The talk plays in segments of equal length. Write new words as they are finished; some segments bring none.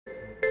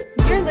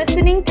You're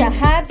listening to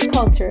Habs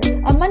Culture,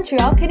 a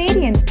Montreal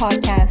Canadiens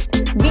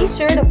podcast. Be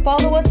sure to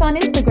follow us on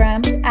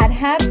Instagram at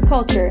Habs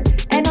Culture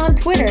and on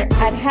Twitter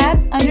at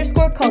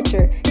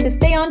Habs_culture to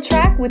stay on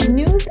track with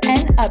news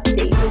and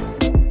updates.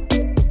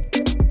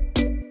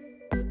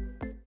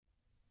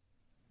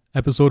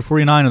 Episode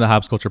 49 of the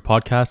Habs Culture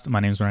podcast. My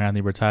name is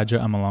Anthony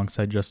Bertaja. I'm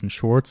alongside Justin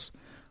Schwartz.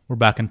 We're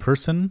back in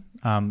person,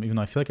 even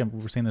though I feel like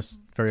we're saying this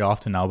very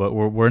often now, but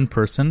we're in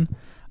person.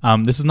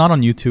 This is not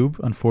on YouTube,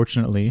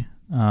 unfortunately,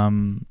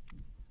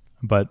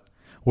 but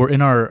we're in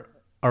our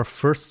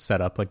first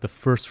setup, like the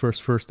first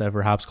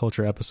ever Habs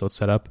Culture episode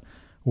setup,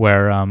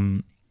 where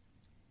I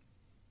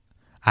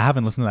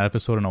haven't listened to that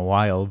episode in a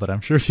while, but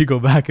I'm sure if you go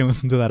back and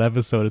listen to that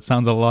episode, it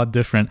sounds a lot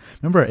different.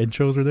 Remember our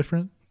intros were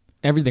different?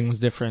 Everything was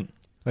different.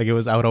 Like I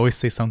would always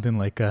say something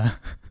like a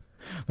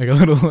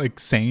little like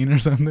saying or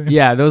something.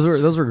 Yeah, those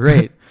were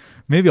great.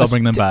 Maybe I'll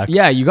bring them back.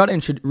 Yeah, you got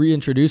to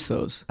reintroduce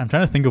those. I'm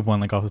trying to think of one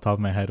like off the top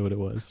of my head what it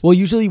was. Well,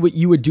 usually what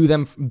you would do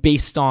them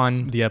based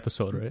on The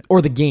episode, right?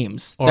 or the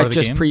games Or that the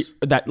just games?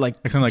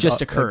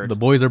 just occurred. Like, the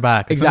boys are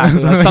back.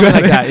 Exactly, something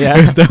like that. Yeah,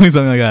 It's definitely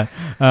something like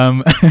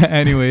that.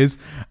 Anyways,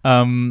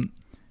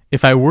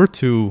 if I were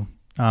to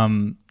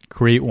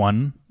create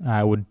one,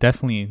 I would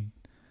definitely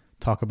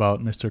talk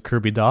about Mr.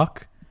 Kirby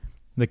Dach.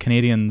 The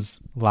Canadiens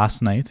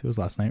last night. It was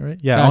last night, right?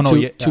 Yeah.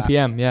 2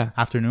 p.m. Yeah.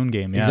 Afternoon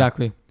game. Yeah.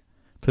 Exactly.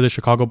 To the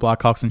Chicago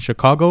Blackhawks in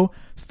Chicago.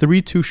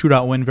 3-2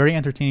 shootout win. Very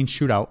entertaining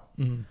shootout.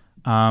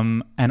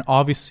 Mm-hmm. And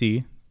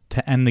obviously,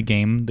 to end the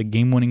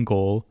game-winning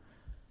goal,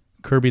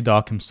 Kirby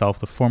Dach himself,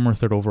 the former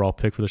third overall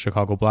pick for the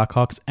Chicago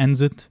Blackhawks,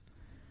 ends it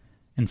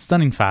in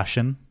stunning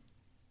fashion.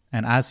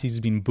 And as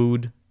he's being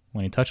booed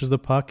when he touches the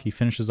puck, he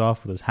finishes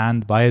off with his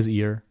hand by his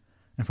ear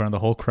in front of the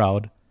whole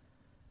crowd.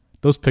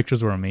 Those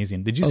pictures were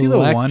amazing. Did you see the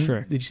one?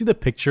 Did you see the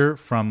picture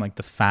from like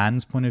the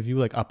fans' point of view,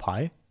 like up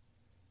high?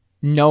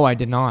 No, I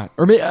did not.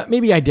 Or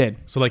maybe I did.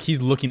 So like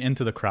he's looking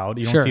into the crowd.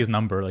 You don't see his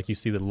number. Like you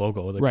see the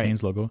logo, the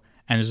Canes logo.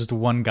 And there's just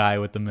one guy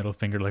with the middle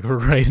finger like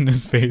right in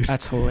his face.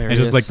 That's hilarious.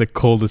 It's just like the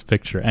coldest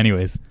picture.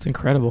 Anyways. It's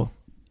incredible.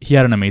 He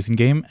had an amazing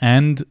game.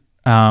 And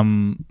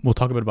we'll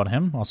talk a bit about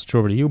him. I'll switch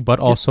over to you. But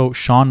also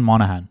Sean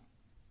Monahan.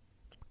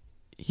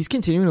 He's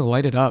continuing to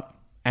light it up.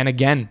 And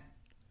again.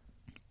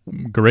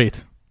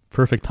 Great.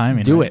 Perfect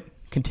timing. Do right? it.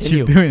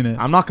 Continue. Keep doing it.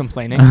 I'm not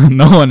complaining.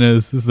 No one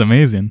is. This is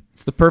amazing.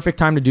 It's the perfect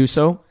time to do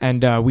so.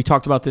 And we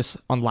talked about this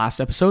on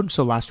last episode,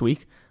 so last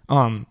week,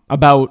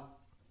 about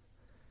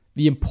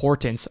the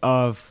importance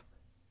of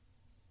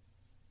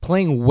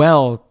playing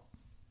well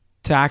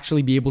to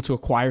actually be able to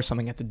acquire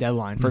something at the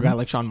deadline for a guy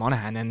like Sean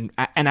Monahan.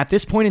 And at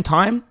this point in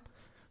time,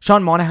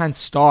 Sean Monahan's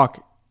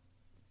stock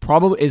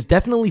probably is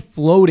definitely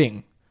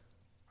flirting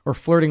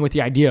with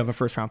the idea of a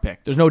first-round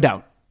pick. There's no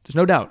doubt.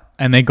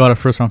 And they got a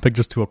first-round pick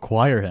just to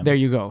acquire him. There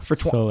you go. For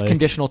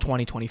conditional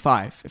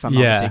 2025 if I'm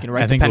not mistaken,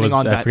 right? I think Depending it was,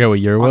 on that. I forget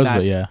what year it was,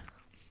 but yeah.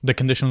 The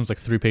condition was like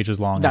 3 pages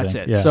long. That's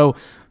it. Yeah. So,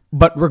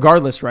 but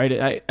regardless,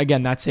 right?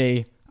 Again, that's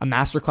a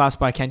masterclass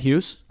by Kent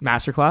Hughes.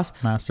 Master.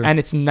 And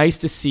it's nice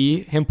to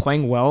see him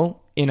playing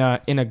well in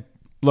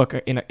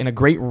a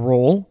great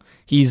role.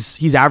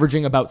 He's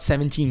averaging about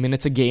 17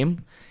 minutes a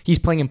game. He's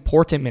playing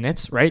important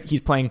minutes, right?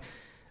 He's playing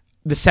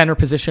the center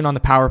position on the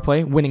power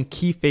play, winning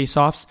key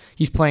faceoffs.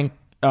 He's playing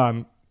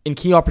in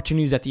key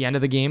opportunities at the end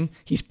of the game.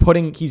 He's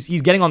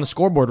getting on the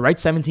scoreboard, right?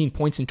 17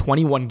 points in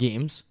 21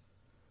 games.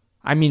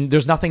 I mean,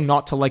 there's nothing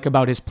not to like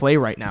about his play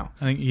right now.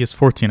 I think he has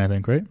 14,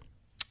 right?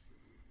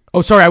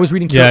 Oh, sorry, I was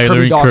reading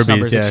Kirby Dach's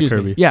numbers. Excuse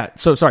me. Yeah,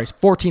 so sorry, it's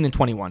 14 and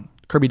 21.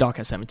 Kirby Dach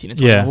has 17 and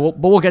 21. Yeah.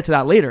 But we'll get to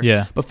that later.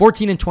 Yeah. But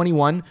 14 and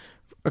 21,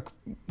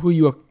 who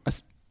you,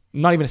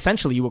 not even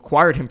essentially, you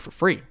acquired him for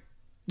free.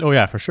 Oh,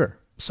 yeah, for sure.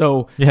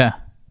 So, yeah,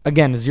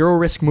 again, zero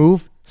risk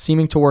move,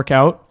 seeming to work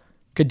out.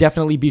 Could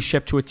definitely be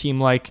shipped to a team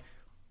like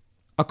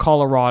a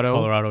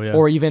Colorado, yeah.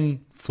 Or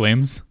even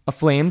Flames.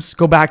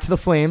 Go back to the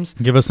Flames.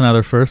 Give us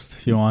another first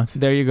if you want.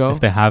 There you go. If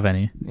they have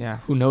any. Yeah,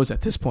 who knows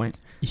at this point.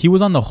 He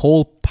was on the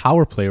whole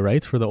power play,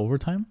 right, for the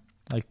overtime?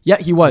 Yeah,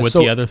 he was. With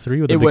the other three,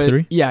 with the big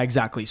three? Yeah,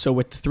 exactly. So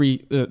with the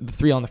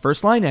three on the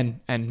first line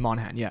and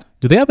Monahan, yeah.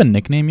 Do they have a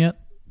nickname yet,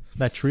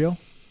 that trio?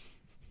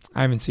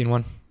 I haven't seen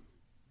one.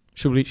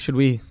 Should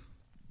we?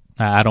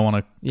 I don't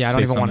want to. Yeah, I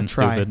don't even want to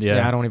try. Stupid.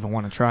 Yeah, I don't even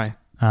want to try.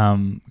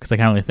 Because I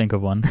can't really think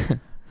of one.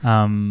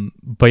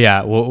 But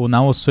yeah,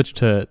 now we'll switch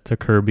to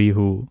Kirby,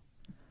 who,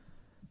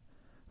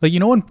 like,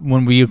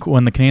 when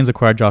the Canadiens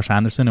acquired Josh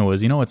Anderson, it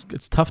was,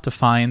 it's tough to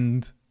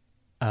find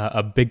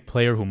a big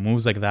player who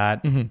moves like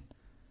that. Mm-hmm.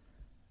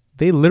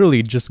 They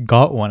literally just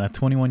got one at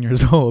 21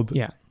 years old.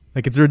 Yeah,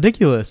 like it's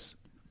ridiculous.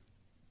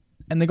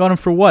 And they got him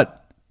for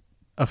what?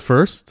 A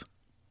first?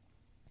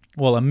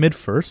 Well, a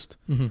mid-first.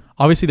 Mm-hmm.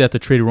 Obviously, they have to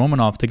trade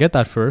Romanov to get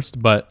that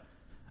first, but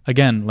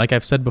again, like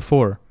I've said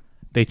before,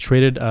 they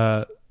traded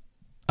a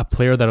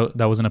player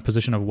that was in a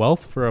position of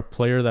wealth for a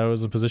player that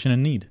was in a position of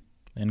need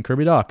in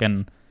Kirby Dach.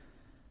 And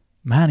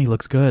man, he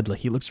looks good. Like,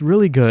 he looks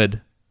really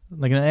good.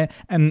 Like,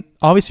 and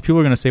obviously people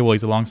are going to say, well,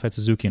 he's alongside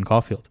Suzuki and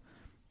Caulfield.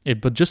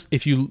 But just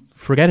if you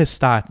forget his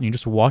stat and you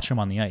just watch him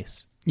on the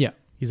ice, yeah,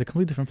 he's a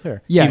completely different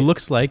player. Yeah, he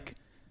looks like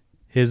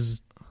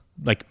his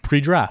like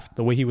pre-draft,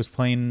 the way he was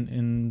playing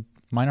in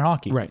minor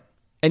hockey. Right.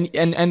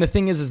 And the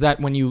thing is that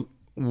when you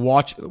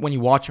watch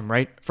him,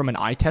 right, from an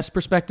eye test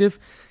perspective,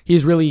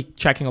 he's really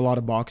checking a lot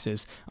of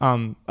boxes.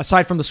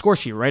 Aside from the score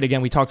sheet, right?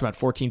 Again, we talked about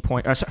 14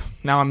 points.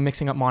 Now I'm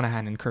mixing up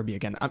Monahan and Kirby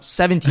again.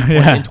 17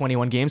 points in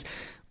 21 games.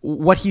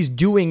 What he's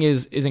doing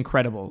is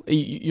incredible.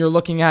 You're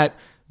looking at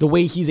the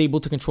way he's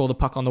able to control the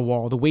puck on the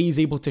wall, the way he's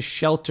able to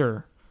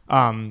shelter.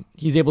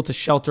 He's able to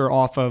shelter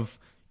off of,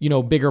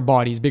 bigger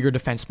bodies, bigger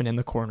defensemen in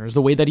the corners,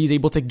 the way that he's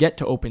able to get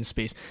to open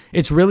space.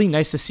 It's really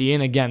nice to see.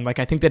 And again,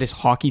 I think that his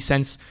hockey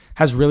sense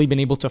has really been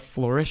able to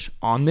flourish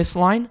on this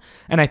line.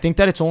 And I think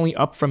that it's only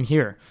up from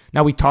here.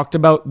 Now, we talked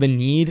about the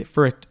need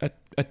for a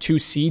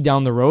 2C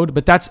down the road,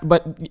 but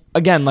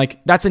again,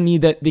 that's a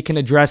need that they can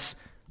address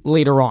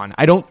later on.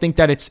 I don't think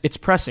that it's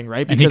pressing,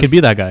 right? Because and he could be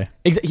that guy.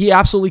 He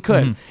absolutely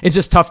could. Mm-hmm. It's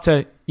just tough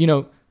to,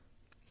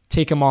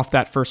 take him off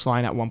that first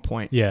line at one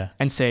point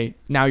and say,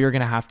 now you're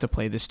going to have to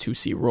play this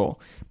 2C role.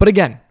 But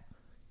again,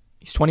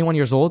 he's 21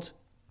 years old.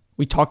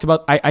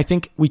 I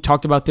think we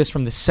talked about this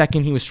from the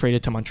second he was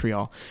traded to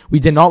Montreal. We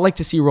did not like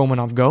to see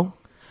Romanov go,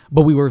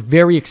 but we were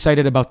very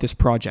excited about this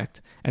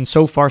project. And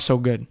so far, so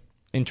good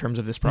in terms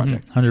of this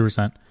project.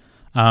 100%.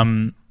 I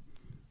don't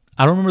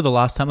remember the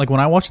last time, when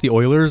I watched the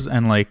Oilers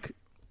and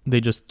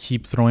they just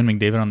keep throwing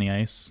McDavid on the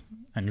ice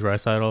and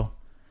Draisaitl.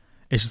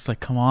 It's just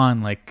come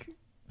on,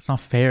 it's not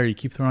fair. You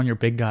keep throwing on your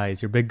big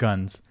guys, your big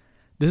guns.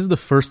 This is the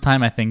first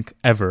time I think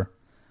ever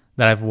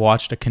that I've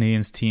watched a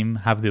Canadiens team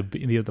have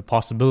the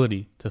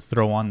possibility to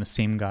throw on the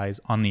same guys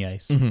on the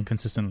ice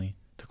consistently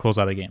to close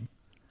out a game.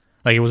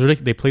 It was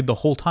ridiculous. They played the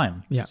whole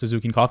time. Yeah.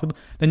 Suzuki and Caulfield.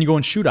 Then you go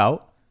and shoot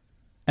out,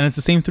 and it's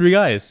the same three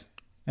guys,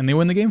 and they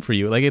win the game for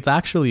you. It's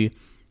actually,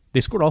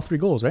 they scored all 3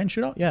 goals, right, in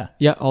shootout? Yeah.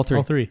 Yeah, all 3.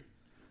 All 3.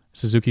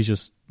 Suzuki's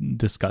just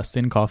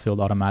disgusting. Caulfield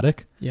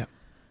automatic. Yeah.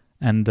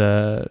 And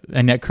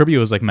yet Kirby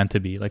was meant to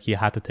be. He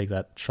had to take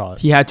that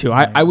shot. He had to.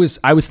 I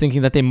was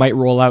thinking that they might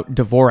roll out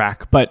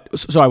Dvorak, but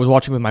so I was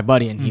watching with my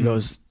buddy, and he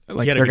goes,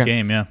 he had a good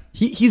game, yeah.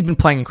 He's been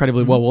playing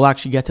incredibly well. We'll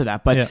actually get to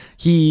that, but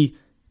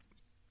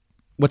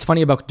what's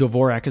funny about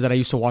Dvorak is that I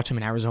used to watch him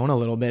in Arizona a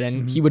little bit,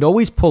 and he would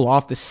always pull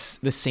off the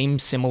same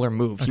similar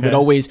move. He would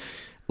always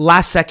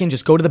last second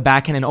just go to the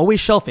backhand and always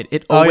shelf it.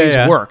 It always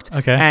worked.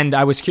 Okay. And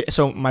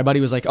so my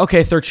buddy was like,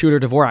 okay, third shooter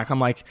Dvorak. I'm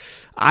like,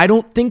 I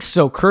don't think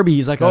so. Kirby.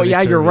 He's like, Kirby,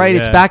 you're right. Yeah.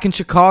 It's back in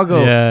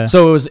Chicago. Yeah.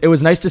 So it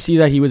was nice to see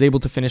that he was able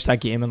to finish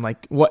that game, and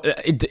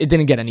it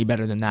didn't get any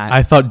better than that.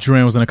 I thought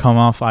Drouin was going to come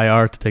off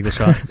IR to take the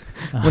shot.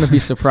 Wouldn't be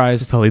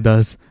surprised. That's all he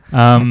does.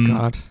 Oh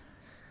God.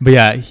 But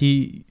yeah,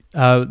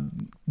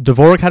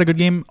 Dvorak had a good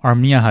game.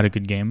 Armia had a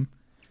good game.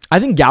 I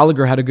think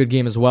Gallagher had a good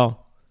game as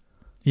well.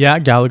 Yeah,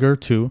 Gallagher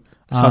too.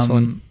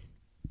 Hustling.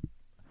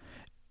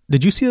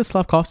 Did you see the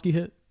Slavkovsky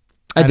hit?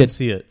 I didn't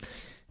see it.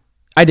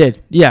 I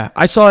did. Yeah,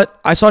 I saw it.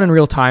 I saw it in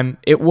real time.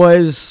 It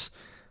was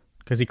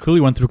because he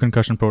clearly went through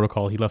concussion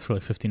protocol. He left for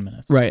 15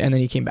 minutes. Right, and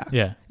then he came back.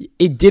 Yeah.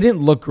 It didn't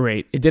look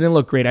great.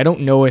 I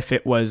don't know if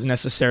it was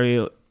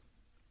necessarily.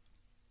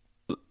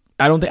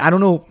 I don't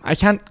know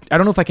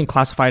if I can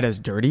classify it as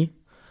dirty.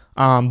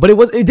 But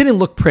it didn't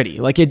look pretty.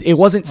 It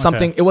wasn't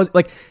something. It was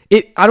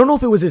I don't know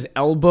if it was his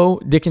elbow,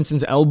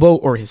 Dickinson's elbow,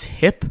 or his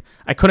hip.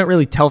 I couldn't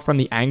really tell from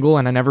the angle,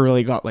 and I never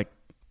really got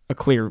a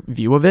clear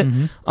view of it.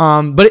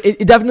 Mm-hmm. But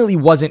it definitely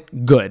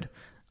wasn't good.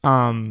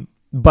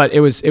 But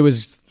it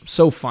was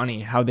so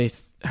funny how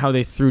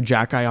they threw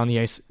Jack-Eye on the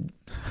ice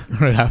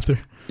right after.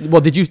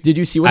 Well, did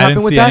you see what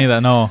happened with that? I didn't see any of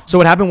that. No. So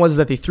what happened was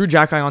that they threw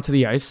Jack-Eye onto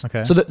the ice.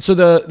 Okay. So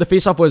the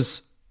faceoff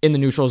was in the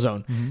neutral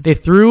zone. Mm-hmm. They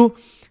threw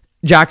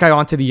Jack-Eye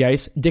onto the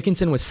ice.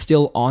 Dickinson was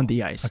still on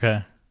the ice.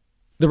 Okay.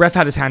 The ref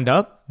had his hand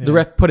up. Yeah. The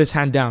ref put his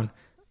hand down.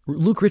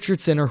 Luke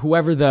Richardson or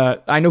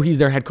whoever I know he's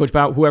their head coach,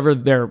 but whoever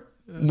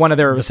one of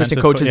their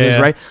assistant coaches is,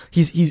 right?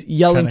 He's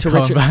yelling to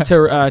Dickinson,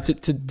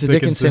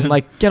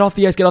 get off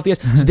the ice, get off the ice.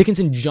 So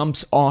Dickinson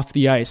jumps off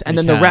the ice, and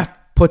then the ref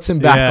puts him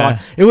back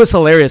on. It was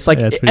hilarious.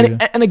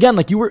 And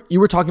again, you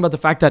were talking about the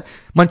fact that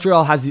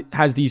Montreal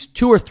has these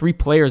 2 or 3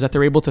 players that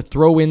they're able to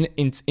throw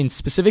in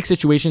specific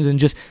situations, and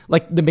just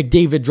the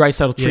McDavid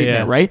Draisaitl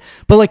treatment, right?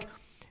 But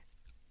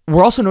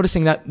we're also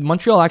noticing that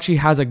Montreal actually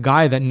has a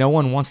guy that no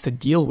one wants to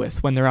deal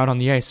with when they're out on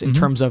the ice in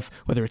terms of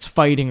whether it's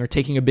fighting or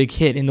taking a big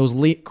hit in those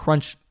late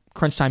crunch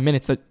time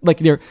minutes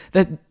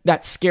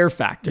that scare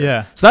factor.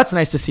 Yeah. So that's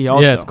nice to see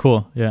also. Yeah, it's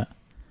cool. Yeah.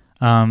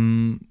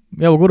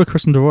 We'll go to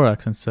Christian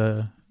Dvorak since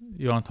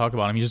you want to talk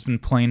about him. He's just been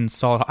playing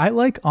solid. I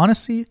like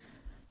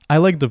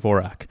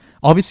Dvorak.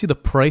 Obviously the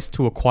price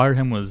to acquire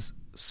him was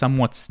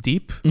somewhat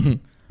steep,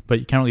 but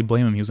you can't really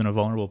blame him. He was in a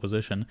vulnerable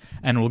position.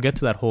 And we'll get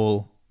to that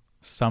whole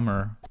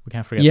summer. We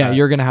can't forget that. Yeah,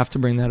 you're going to have to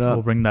bring that up.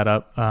 We'll bring that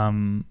up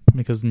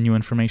because new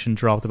information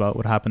dropped about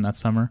what happened that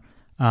summer.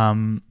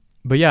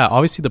 But yeah,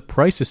 obviously the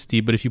price is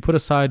steep, but if you put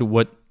aside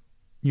what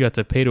you have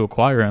to pay to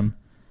acquire him,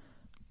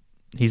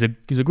 he's a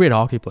great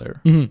hockey player.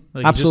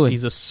 Mm-hmm. Absolutely.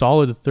 He's a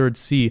solid third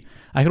C.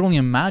 I could only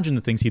imagine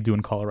the things he'd do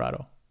in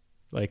Colorado.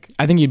 Like,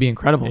 I think he'd be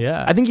incredible.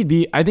 Yeah. I think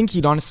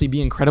he'd honestly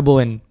be incredible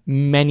in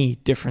many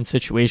different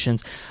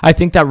situations. I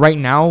think that right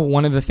now,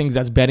 one of the things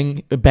that's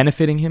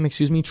benefiting him,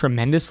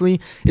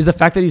 tremendously, is the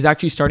fact that he's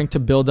actually starting to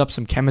build up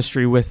some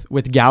chemistry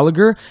with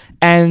Gallagher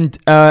and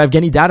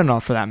Evgeny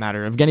Dadonov, for that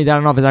matter. Evgeny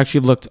Dadonov has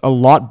actually looked a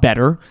lot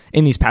better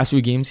in these past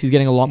few games. He's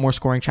getting a lot more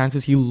scoring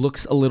chances. He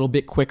looks a little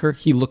bit quicker.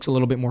 He looks a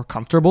little bit more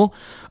comfortable.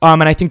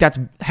 And I think that's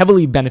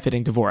heavily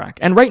benefiting Dvorak.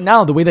 And right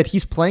now, the way that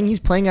he's playing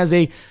as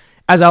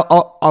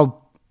I'll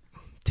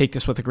take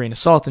this with a grain of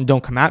salt and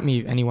don't come at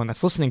me, anyone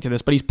that's listening to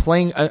this, but he's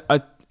playing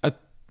a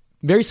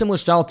very similar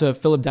style to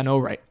Philip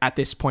Danault right at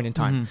this point in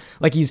time.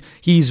 Like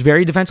he's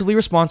very defensively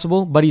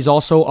responsible, but he's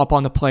also up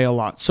on the play a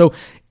lot. So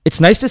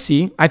it's nice to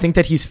see. I think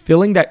that he's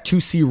filling that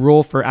 2C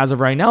role for as of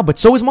right now, but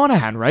so is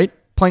Monahan, right?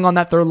 Playing on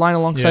that third line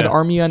alongside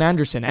Armia and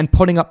Anderson and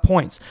putting up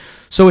points.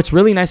 So it's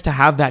really nice to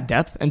have that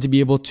depth and to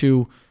be able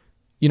to,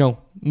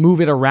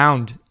 move it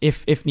around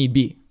if need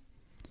be.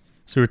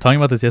 So we were talking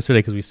about this yesterday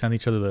because we sent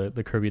each other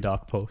the Kirby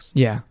Dach post.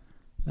 Yeah.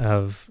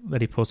 That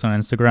he posted on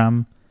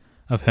Instagram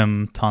of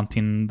him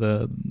taunting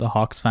the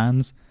Hawks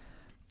fans.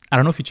 I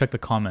don't know if you checked the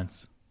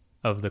comments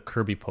of the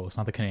Kirby post,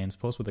 not the Canadiens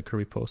post, but the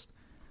Kirby post.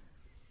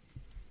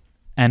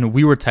 And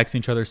we were texting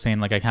each other saying,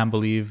 like, I can't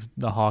believe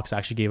the Hawks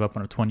actually gave up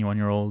on a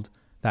 21-year-old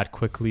that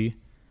quickly.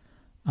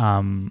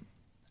 Adam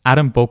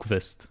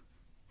Boqvist,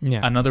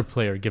 another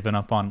player given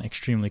up on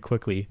extremely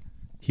quickly.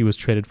 He was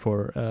traded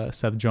for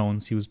Seth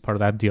Jones. He was part of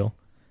that deal.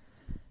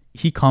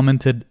 He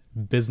commented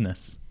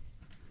business,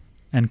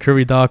 and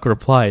Kirby Dach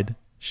replied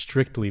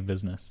strictly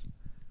business.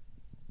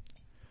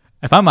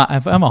 If I'm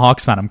a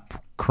Hawks fan, I'm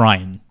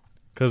crying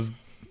because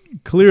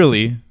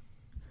clearly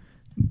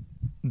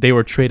they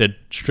were traded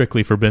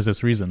strictly for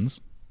business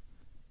reasons.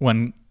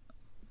 When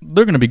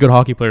they're going to be good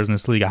hockey players in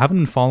this league, I haven't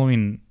been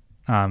following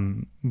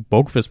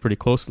Boqvist pretty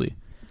closely,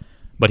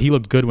 but he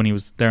looked good when he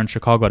was there in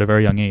Chicago at a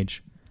very young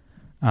age.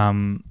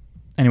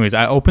 Anyways,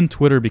 I opened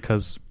Twitter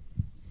because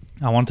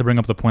I wanted to bring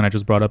up the point I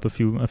just brought up a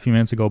few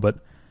minutes ago, but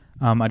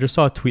I just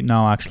saw a tweet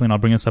now, actually, and I'll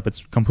bring this up.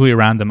 It's completely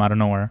random, out of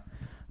nowhere.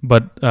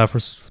 But for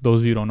those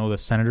of you who don't know, the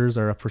Senators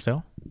are up for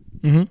sale,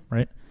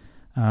 right?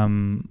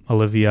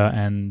 Olivia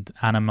and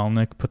Anna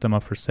Melnick put them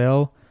up for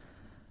sale.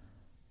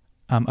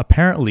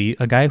 Apparently,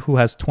 a guy who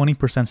has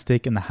 20%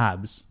 stake in the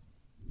Habs,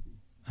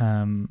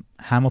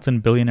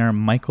 Hamilton billionaire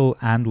Michael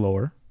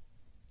Andlauer,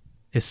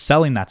 is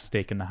selling that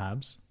stake in the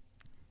Habs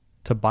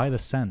to buy the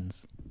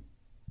Sens.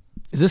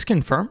 Is this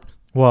confirmed?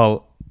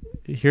 Well,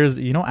 here's,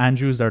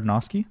 Andrew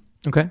Zardnowski?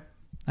 Okay.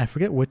 I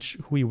forget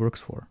who he works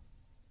for.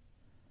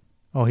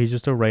 Oh, he's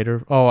just a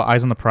writer. Oh,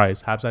 Eyes on the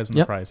Prize. Habs Eyes on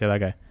the Prize. Yeah, that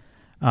guy.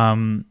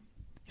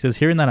 He says,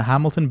 hearing that a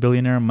Hamilton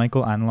billionaire,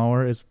 Michael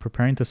Andlauer, is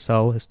preparing to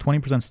sell his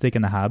 20% stake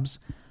in the Habs.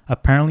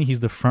 Apparently, he's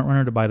the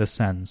frontrunner to buy the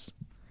Sens.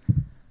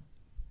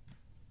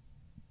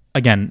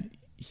 Again,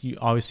 he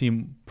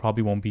obviously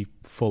probably won't be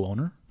full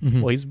owner.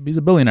 Well, he's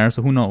a billionaire,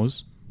 so who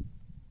knows?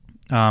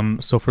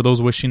 So for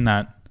those wishing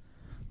that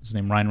his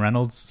name Ryan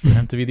Reynolds for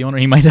him to be the owner,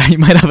 he might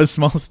have a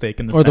small stake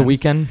in the Sens. Or The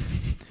Weeknd.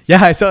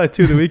 Yeah, I saw it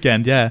too. The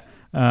Weeknd. Yeah.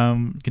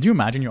 Could you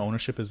imagine your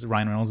ownership is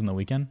Ryan Reynolds in The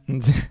Weeknd?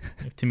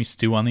 Timmy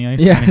Stew on the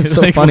ice. Yeah, it's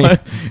so funny.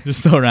 What?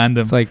 Just so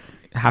random. It's like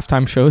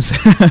halftime shows.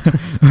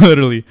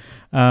 Literally.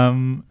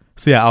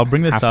 So yeah, I'll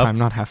bring this up. Halftime,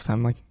 not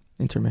halftime, like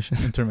intermission.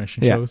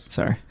 Intermission shows.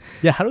 Sorry.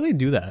 Yeah, how do they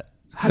do that?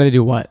 How do they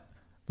do what?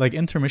 Like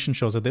intermission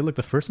shows. Are they like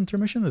the first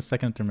intermission or the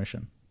second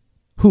intermission?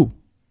 Who?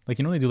 Like,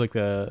 they do like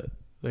the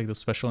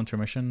special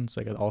intermission. It's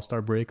like an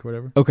all-star break or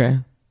whatever. Okay.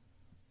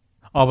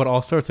 Oh, but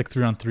all-star, it's like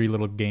 3-on-3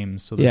 little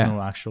games, so there's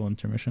no actual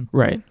intermission.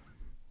 Right.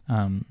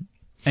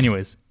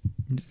 Anyways,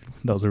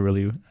 those are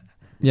really...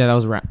 Yeah,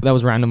 that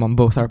was random on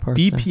both our parts.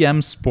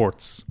 BPM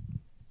Sports.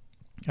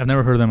 I've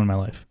never heard of them in my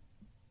life.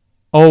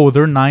 Oh,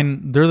 they're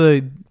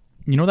the...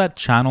 that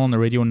channel on the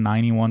radio,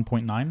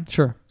 91.9?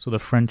 Sure. So the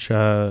French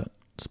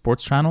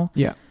sports channel?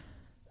 Yeah.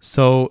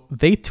 So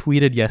they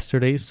tweeted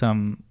yesterday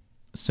some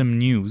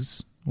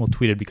news. Well,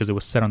 tweeted because it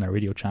was said on their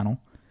radio channel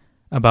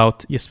about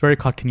Jesperi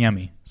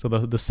Kotkaniemi. So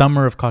the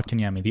summer of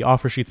Kotkaniemi, the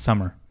offer sheet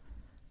summer.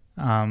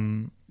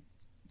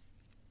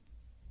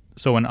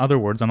 So in other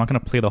words, I'm not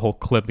going to play the whole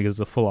clip because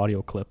it's a full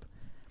audio clip.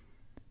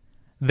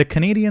 The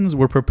Canadiens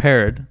were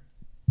prepared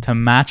to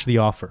match the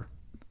offer.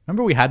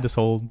 Remember we had this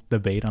whole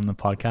debate on the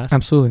podcast?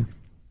 Absolutely.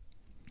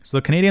 So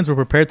the Canadiens were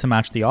prepared to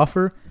match the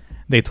offer.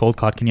 They told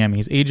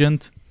Kotkaniemi's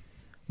agent,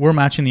 we're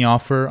matching the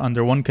offer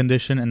under one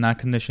condition, and that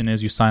condition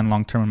is you sign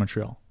long-term in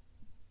Montreal.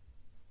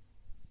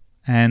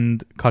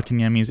 And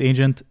Kotkaniemi's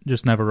agent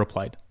just never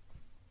replied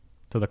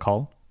to the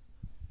call.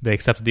 They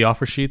accepted the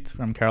offer sheet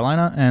from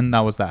Carolina, and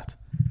that was that.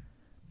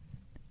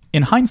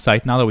 In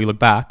hindsight, now that we look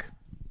back,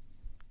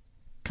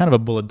 kind of a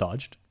bullet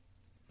dodged.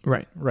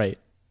 Right.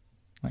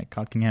 Like,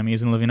 Kotkaniemi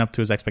isn't living up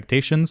to his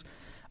expectations.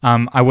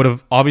 I would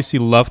have obviously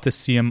loved to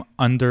see him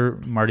under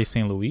Marty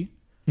St. Louis.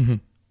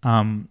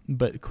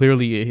 But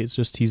clearly,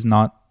 he's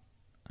not.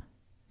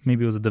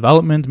 Maybe it was a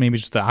development. Maybe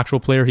just the actual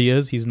player he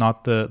is. He's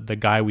not the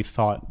guy we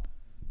thought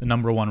the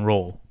number one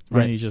role.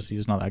 Right. He's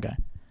just not that guy.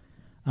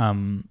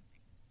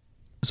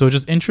 So it's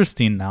just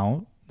interesting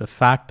now the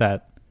fact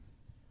that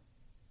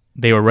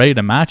they were ready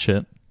to match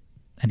it,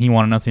 and he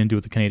wanted nothing to do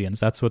with the Canadiens.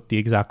 That's what the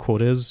exact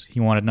quote is.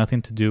 He wanted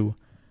nothing to do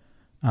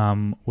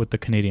with the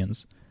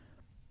Canadiens.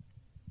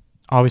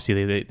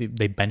 Obviously,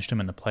 they benched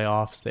him in the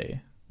playoffs.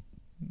 They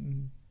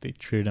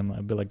treated him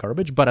a bit like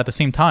garbage. But at the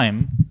same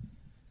time,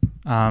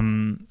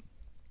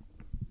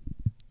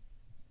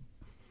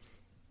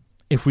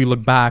 if we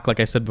look back, like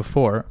I said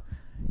before,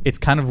 it's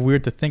kind of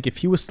weird to think if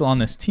he was still on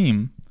this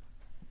team,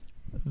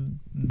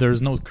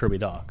 there's no Kirby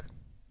Dach,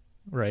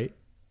 right?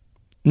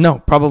 No,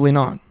 probably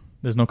not.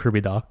 There's no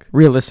Kirby Dach.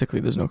 Realistically,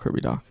 there's no Kirby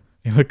Dach.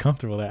 You look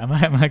comfortable there. I'm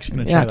actually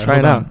going to try that. Try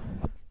it out.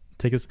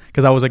 Take this,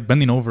 because I was like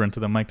bending over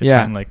into the mic to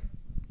try and like,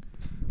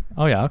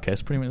 oh yeah, okay,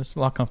 it's a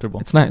lot comfortable.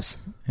 It's nice.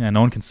 Yeah,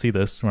 no one can see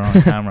this. We're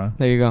on camera.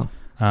 There you go.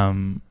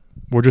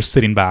 We're just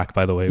sitting back,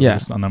 by the way. We're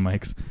just on the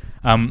mics.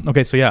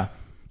 Okay, so yeah.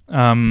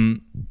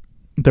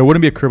 There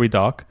wouldn't be a Kirby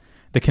Dach.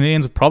 The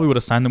Canadiens probably would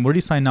have signed him. Where did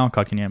he sign now,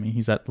 Kotkaniemi?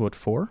 He's at, what,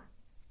 4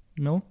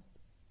 mil?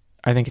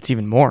 I think it's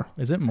even more.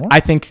 Is it more? I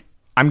think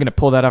I'm going to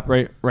pull that up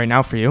right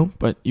now for you,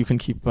 but you can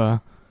keep...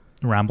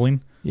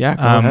 rambling? Yeah,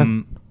 go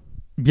ahead.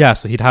 Yeah,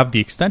 so he'd have the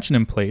extension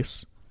in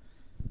place.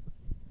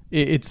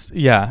 It's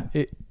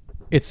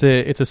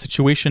a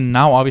situation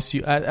now.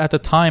 Obviously, at the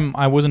time,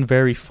 I wasn't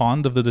very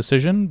fond of the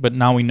decision, but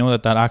now we know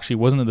that actually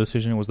wasn't a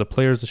decision. It was the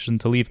player's decision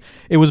to leave.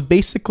 It was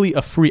basically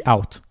a free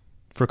out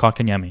for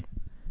Kotkaniemi.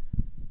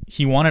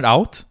 He wanted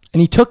out,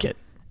 and he took it,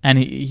 and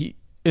he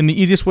in the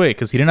easiest way,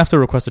 because he didn't have to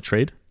request a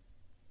trade.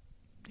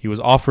 He was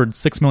offered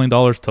 $6 million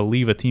to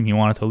leave a team he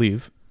wanted to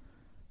leave,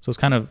 so it's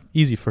kind of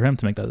easy for him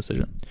to make that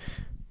decision.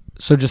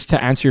 So just to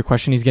answer your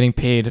question, he's getting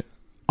paid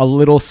a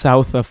little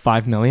south of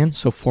 $5 million,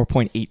 so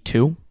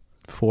 4.82.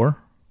 4?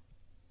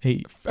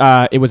 8?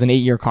 It was an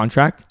 8-year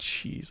contract.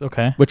 Jeez,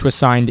 okay. Which was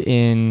signed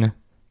in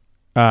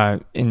March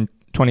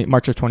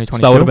of 2022.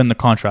 So that would have been the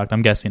contract,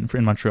 I'm guessing,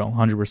 in Montreal,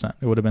 100%.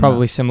 It would have been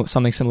probably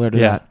something similar to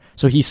that.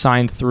 So he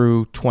signed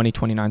through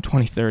 2029,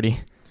 2030.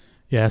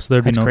 Yeah, so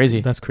there'd be crazy.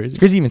 That's crazy. It's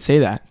crazy to even say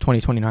that,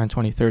 2029,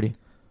 2030.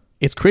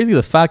 It's crazy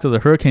the fact that the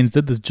Hurricanes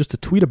did this just to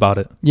tweet about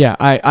it. Yeah,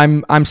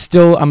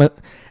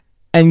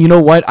 and you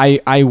know what?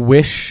 I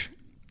wish,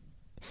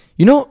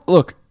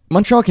 look,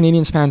 Montreal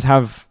Canadiens fans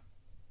have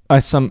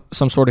some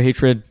sort of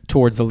hatred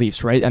towards the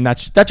Leafs, right? And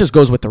that just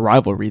goes with the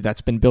rivalry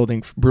that's been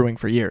brewing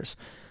for years.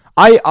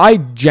 I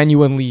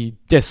genuinely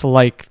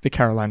dislike the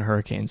Carolina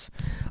Hurricanes.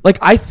 Like,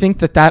 I think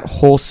that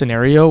whole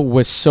scenario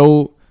was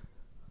so...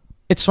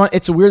 It's fun.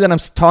 It's weird that I'm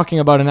talking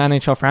about an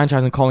NHL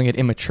franchise and calling it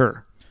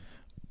immature.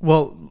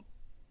 Well,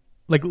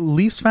 like,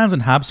 Leafs fans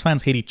and Habs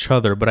fans hate each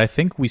other, but I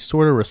think we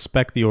sort of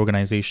respect the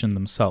organization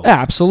themselves.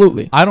 Yeah,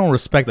 absolutely. I don't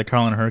respect the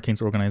Carolina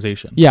Hurricanes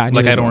organization. Yeah,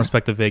 like I don't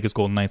respect the Vegas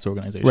Golden Knights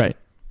organization. Right.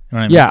 You know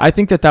what I mean? Yeah, I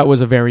think that was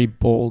a very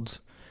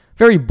bold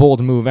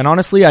move. And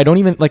honestly, I don't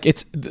even like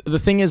it's the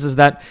thing is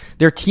that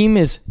their team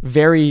is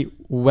very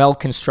well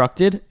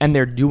constructed and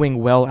they're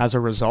doing well as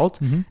a result.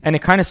 Mm-hmm. And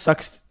it kind of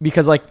sucks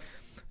because like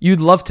you'd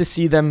love to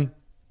see them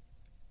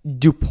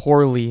do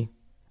poorly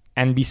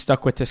and be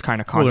stuck with this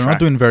kind of contract. Well, they're not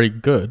doing very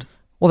good.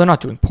 Well, they're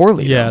not doing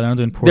poorly. Yeah, though. they're not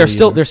doing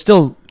poorly. They're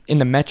still in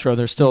the Metro.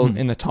 They're still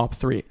in the top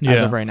 3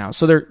 as of right now.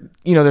 So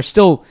they're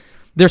still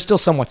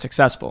somewhat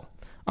successful.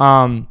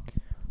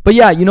 But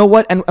yeah, you know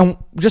what? And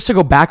just to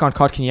go back on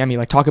Kotkaniemi,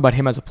 like talk about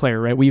him as a player,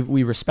 right?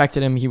 We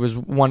respected him. He was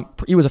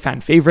a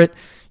fan favorite.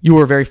 You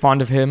were very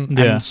fond of him,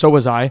 and so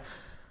was I.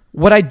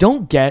 What I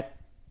don't get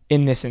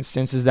in this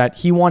instance is that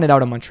he wanted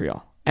out of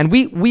Montreal. And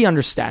we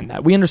understand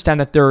that. We understand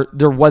that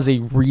there was a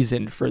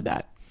reason for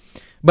that.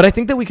 But I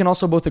think that we can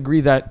also both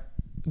agree that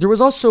there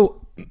was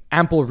also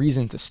ample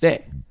reason to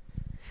stay.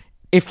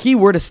 If he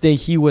were to stay,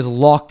 he was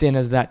locked in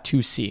as that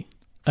 2C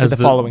for the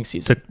following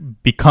season. To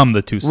become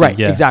the 2C. Right,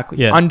 yeah. exactly.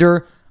 Yeah.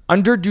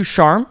 Under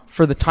Ducharme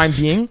for the time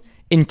being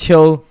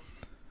until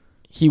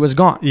he was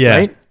gone,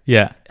 right?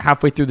 Yeah.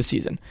 Halfway through the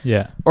season.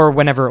 Yeah. Or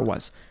whenever it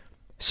was.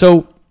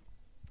 So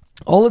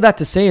all of that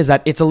to say is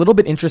that it's a little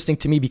bit interesting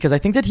to me because I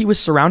think that he was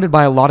surrounded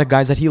by a lot of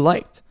guys that he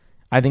liked.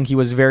 I think he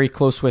was very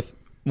close with,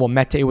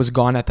 Mete was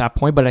gone at that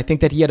point, but I think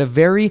that he had a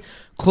very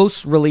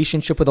close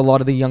relationship with a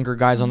lot of the younger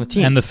guys on the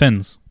team. And the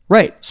Finns.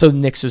 Right. So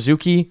Nick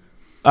Suzuki,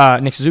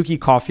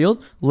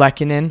 Caulfield,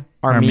 Lehkonen,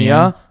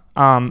 Armia.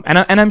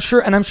 And I'm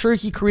sure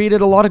he created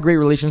a lot of great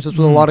relationships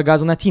with a lot of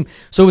guys on that team.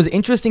 So it was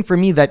interesting for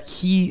me that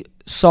he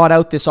sought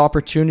out this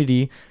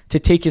opportunity to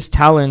take his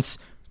talents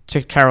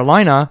to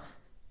Carolina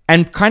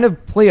and kind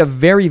of play a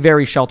very,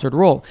 very sheltered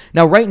role.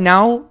 Now, right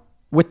now,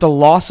 with the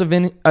loss of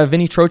Vinny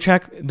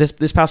Trocheck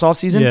this past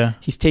offseason,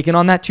 he's taken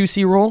on that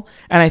 2C role.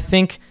 And I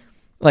think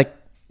like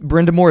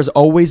Brind'Amour is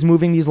always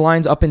moving these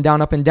lines up and down,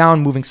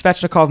 moving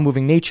Svechnikov,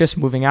 moving Necas,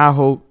 moving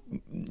Aho.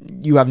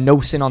 You have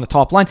Nosen on the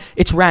top line.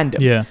 It's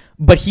random. Yeah.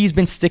 But he's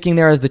been sticking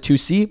there as the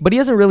 2C, but he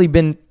hasn't really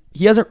been,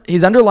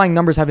 his underlying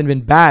numbers haven't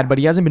been bad, but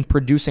he hasn't been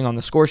producing on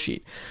the score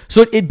sheet.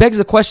 So it begs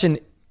the question,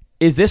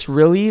 is this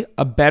really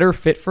a better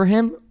fit for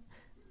him?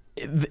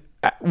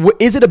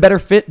 Is it a better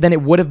fit than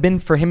it would have been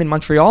for him in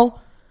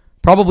Montreal?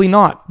 Probably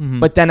not. Mm-hmm.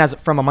 But then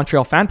from a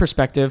Montreal fan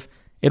perspective,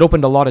 it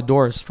opened a lot of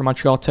doors for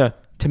Montreal to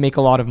make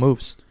a lot of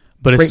moves.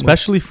 But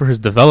especially for his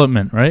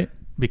development, right?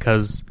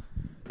 Because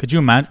could you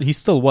imagine? He's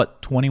still,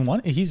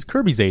 21? He's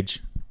Kirby's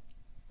age,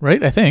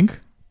 right? I think.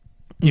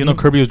 Even though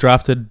Kirby was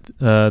drafted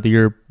the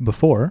year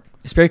before.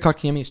 Jesperi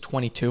Kotkaniemi is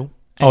 22.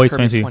 And he's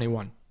Kirby's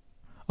 21.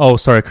 Oh,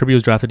 sorry. Kirby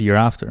was drafted the year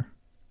after.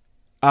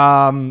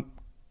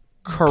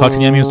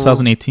 Kotkaniemi was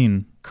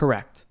 2018.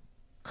 Correct.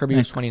 Kirby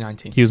was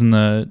 2019. He was in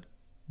the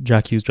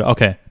Jack Hughes draft.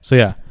 Okay, so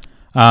yeah.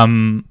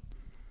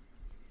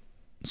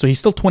 So he's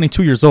still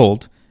 22 years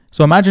old.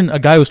 So imagine a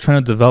guy who's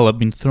trying to develop,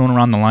 being thrown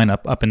around the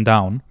lineup up and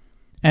down.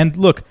 And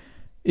look,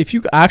 if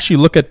you actually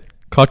look at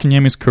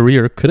Kotkaniemi's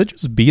career, could it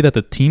just be that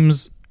the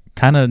teams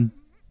kind of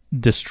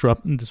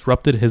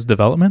disrupted his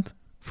development?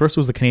 First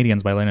was the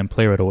Canadiens by letting him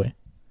play right away.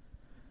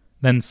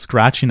 Then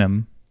scratching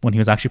him when he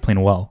was actually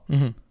playing well.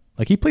 Mm-hmm.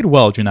 Like, he played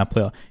well during that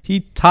playoff. He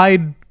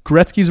tied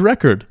Gretzky's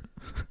record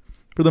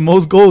for the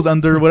most goals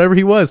under whatever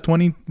he was,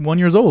 21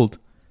 years old,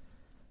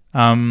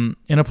 in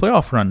a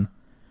playoff run.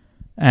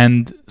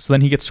 And so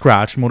then he gets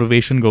scratched.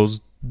 Motivation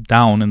goes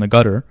down in the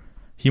gutter.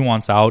 He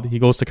wants out. He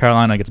goes to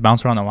Carolina, gets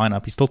bounced around the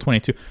lineup. He's still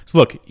 22. So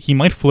look, he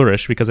might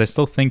flourish because I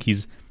still think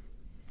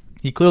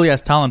he clearly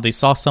has talent. They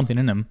saw something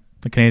in him,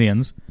 the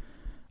Canadiens.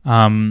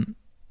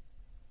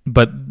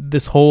 But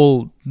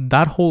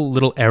that whole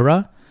little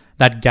era,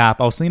 that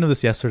gap, I was thinking of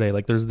this yesterday.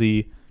 Like, because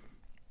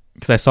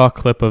I saw a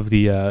clip of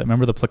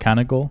remember the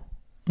Plekanec goal?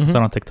 Mm-hmm. It's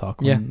on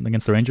TikTok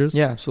against the Rangers.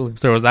 Yeah, absolutely.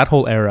 So there was that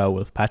whole era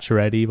with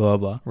Pacioretty, blah,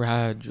 blah, blah.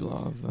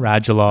 Radulov. I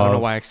don't know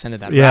why I extended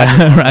that.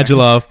 Yeah,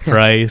 Radulov,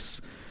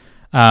 Price.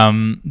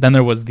 Then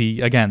there was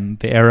the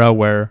era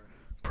where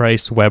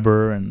Price,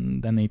 Weber,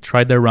 and then they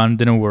tried their run,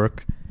 didn't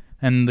work.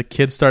 And the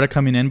kids started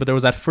coming in, but there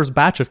was that first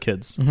batch of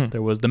kids. Mm-hmm.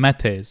 There was the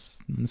Metes,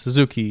 and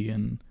Suzuki,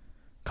 and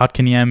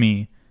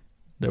Kotkaniemi.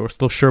 There was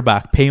still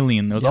Sherbak,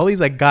 Palin. There was all these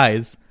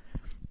guys.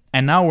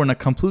 And now we're in a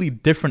completely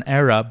different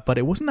era, but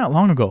it wasn't that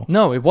long ago.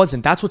 No, it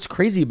wasn't. That's what's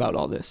crazy about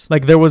all this.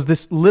 Like, there was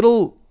this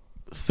little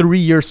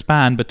 3-year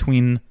span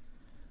between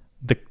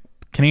the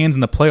Canadiens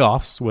and the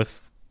playoffs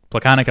with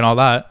Plekanec and all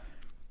that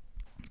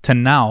to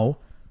now,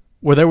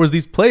 where there was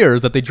these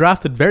players that they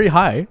drafted very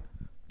high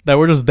that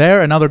were just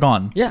there and now they're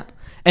gone. Yeah.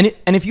 And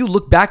if you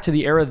look back to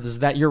the eras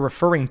that you're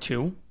referring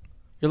to,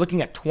 you're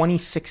looking at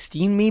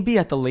 2016 maybe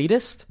at the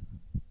latest,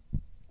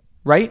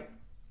 right?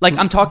 Like,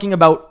 I'm talking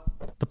about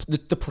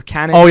the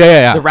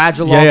Plekanec, the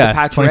Radulov, the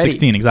Pacioretty,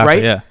 2016, exactly,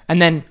 right? Yeah.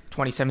 And then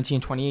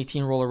 2017,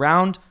 2018 roll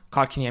around.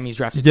 Kotkaniemi was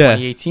drafted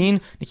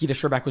 2018. Nikita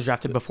Sherbak was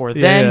drafted before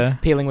then. Yeah.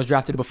 Palin was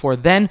drafted before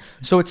then.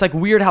 So it's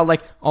weird how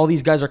all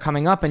these guys are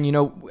coming up. And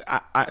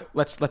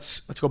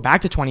let's go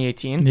back to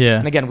 2018. Yeah.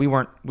 And again, we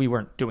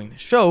weren't doing this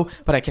show,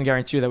 but I can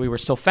guarantee you that we were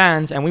still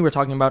fans, and we were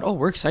talking about,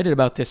 we're excited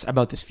about this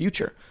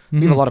future. Mm-hmm.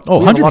 We have a lot of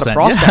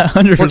prospects.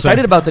 Yeah, we're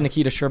excited about the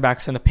Nikita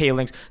Sherbaks and the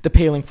Palings, the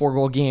Paling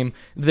 4-goal game,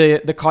 the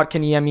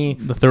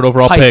Kotkaniemi, the third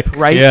overall pick,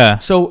 right? Yeah.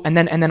 So and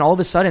then all of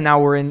a sudden now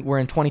we're in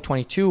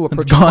 2022,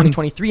 approaching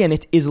 2023, and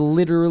it is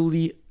literally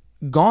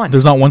gone.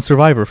 There's not one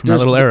survivor from that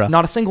little era.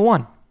 Not a single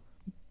one.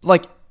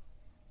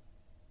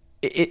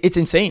 It's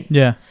insane.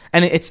 Yeah.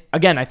 And it's,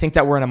 again, I think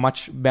that we're in a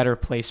much better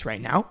place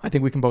right now. I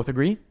think we can both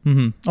agree.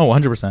 Mm-hmm. Oh,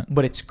 100%.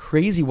 But it's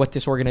crazy what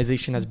this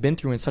organization has been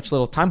through in such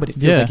little time, but it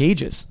feels like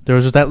ages. There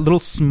was just that little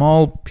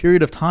small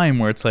period of time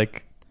where it's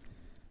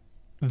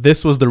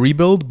this was the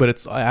rebuild, but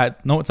it's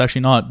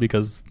actually not,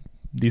 because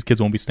these kids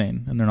won't be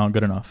staying and they're not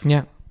good enough.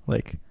 Yeah.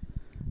 I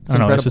don't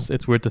know.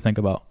 It's weird to think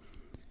about.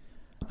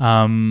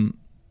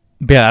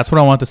 But yeah, that's what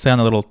I wanted to say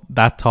on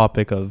that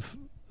topic of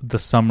the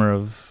summer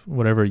of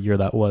whatever year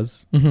that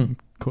was. Mm-hmm.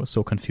 I'm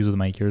so confused with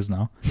my years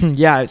now.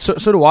 Yeah, so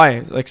do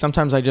I.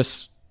 Sometimes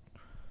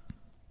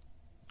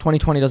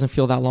 2020 doesn't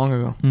feel that long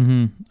ago.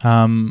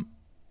 Mm-hmm.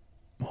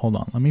 Hold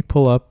on, let me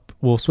pull up.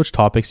 We'll switch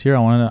topics here. I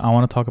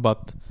want to talk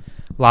about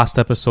last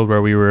episode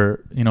where we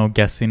were,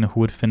 guessing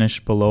who would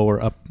finish below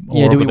or up.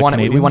 Yeah, do we want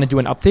to do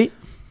an update?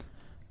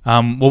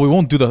 Well, we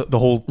won't do the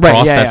whole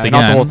process again.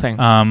 Not the whole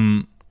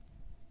thing.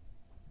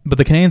 But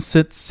the Canadiens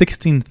sit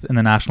 16th in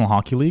the National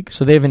Hockey League.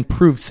 So they've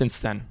improved since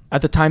then.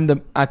 At the time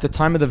of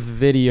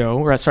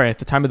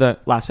the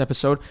last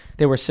episode,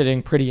 they were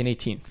sitting pretty in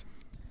 18th.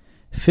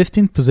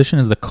 15th position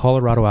is the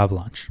Colorado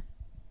Avalanche.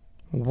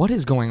 What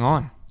is going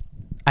on?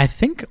 I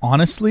think,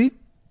 honestly,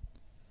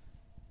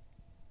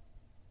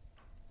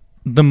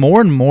 the more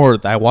and more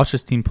that I watch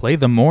this team play,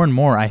 the more and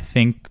more I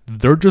think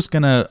they're just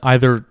going to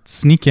either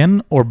sneak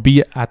in or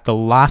be at the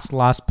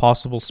last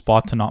possible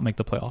spot to not make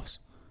the playoffs.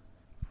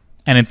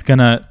 And I'm going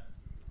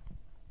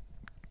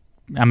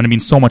to be in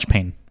so much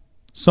pain.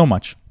 So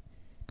much.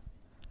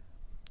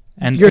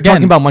 And you're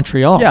talking about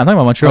Montreal. Yeah, I'm talking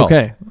about Montreal.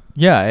 Okay.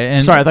 Yeah.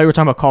 And sorry, I thought you were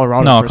talking about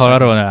Colorado. No,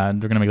 Colorado,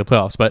 they're going to make the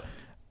playoffs.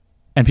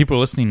 And people are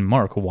listening,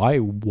 Mark, why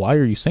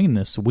are you saying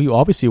this? We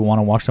obviously want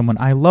to watch them win.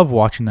 I love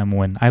watching them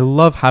win. I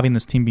love having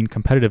this team being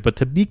competitive. But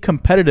to be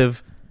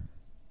competitive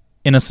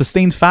in a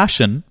sustained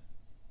fashion,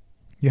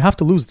 you have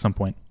to lose at some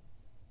point.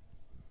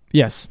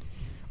 Yes.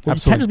 Well,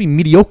 you can't just be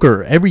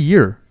mediocre every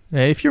year.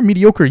 If you're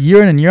mediocre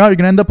year in and year out, you're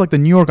going to end up like the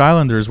New York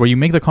Islanders, where you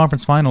make the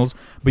conference finals,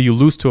 but you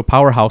lose to a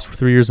powerhouse for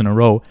 3 years in a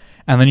row,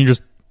 and then you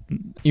just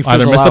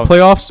either miss the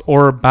playoffs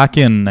or back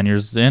in, and you're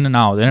in and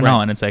out,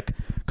 and it's like,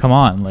 come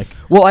on, like.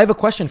 Well, I have a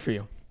question for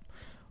you.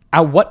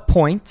 At what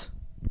point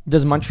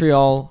does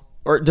Montreal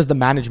or does the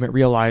management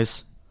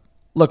realize,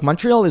 look,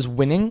 Montreal is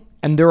winning,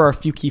 and there are a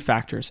few key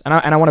factors, and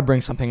I want to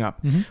bring something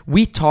up. Mm-hmm.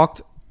 We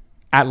talked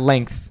at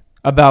length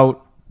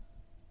about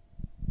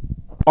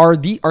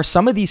are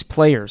some of these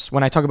players,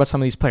 when I talk about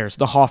some of these players,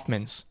 the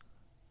Hoffmans,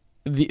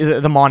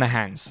 the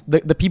Monahans,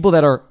 the people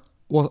that are,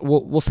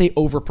 we'll say,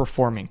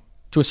 overperforming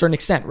to a certain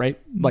extent, right?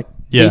 Like,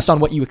 based on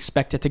what you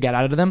expected to get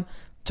out of them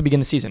to begin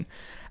the season.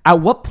 At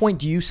what point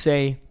do you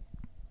say,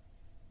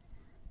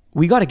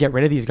 we got to get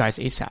rid of these guys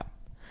ASAP?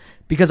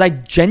 Because I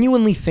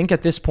genuinely think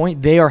at this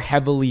point they are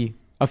heavily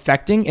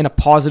affecting in a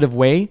positive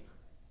way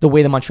the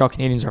way the Montreal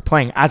Canadiens are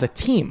playing as a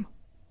team.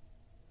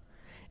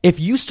 If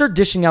you start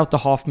dishing out the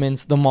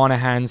Hoffmans, the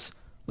Monahans,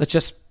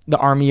 the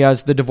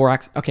Armias, the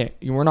Dvoraks, okay,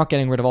 we're not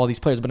getting rid of all these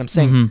players, but I'm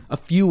saying a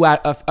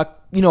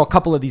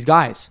couple of these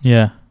guys.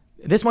 Yeah.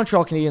 This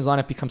Montreal Canadiens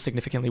lineup becomes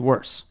significantly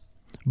worse.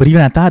 But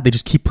even at that, they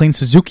just keep playing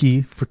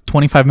Suzuki for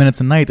 25 minutes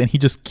a night, and he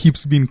just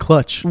keeps being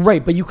clutch.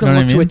 Right, but you can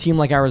look to a team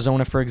like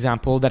Arizona, for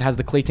example, that has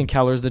the Clayton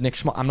Kellers, the Nick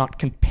Schmaltz. I'm not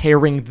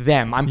comparing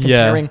them. I'm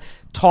comparing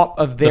top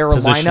of their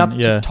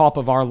lineup to top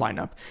of our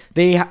lineup.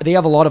 They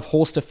have a lot of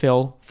holes to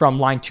fill from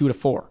line 2 to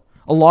 4.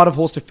 A lot of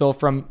holes to fill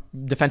from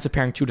defensive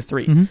pairing 2 to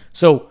 3. Mm-hmm.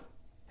 So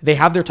they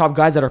have their top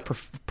guys that are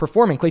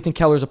performing. Clayton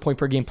Keller is a point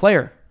per game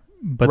player.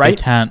 But right?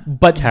 They can't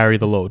carry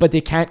the load. But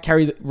they can't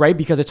carry, right?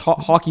 Because it's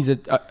hockey's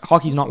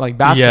not like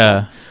basketball.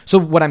 Yeah. So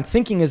what I'm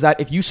thinking is that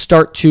if you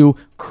start to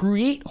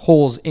create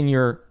holes in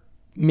your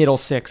middle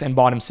 6 and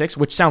bottom 6,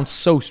 which sounds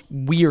so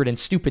weird and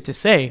stupid to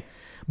say,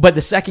 but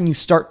the second you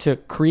start to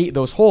create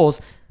those holes,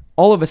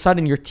 all of a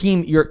sudden your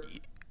team,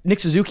 Nick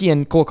Suzuki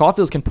and Cole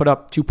Caulfield can put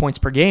up 2 points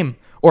per game,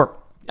 or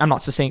I'm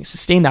not saying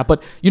sustain that,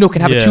 but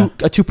can have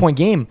a 2-point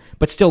game,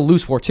 but still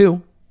lose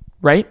 4-2,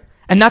 right?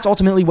 And that's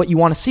ultimately what you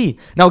want to see.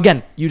 Now,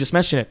 again, you just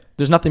mentioned it.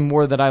 There's nothing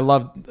more that I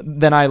love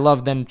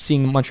than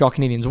seeing Montreal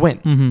Canadiens win.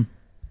 Mm-hmm.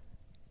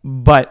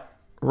 But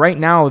right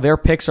now, their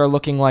picks are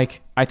looking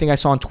like, I think I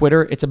saw on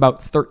Twitter, it's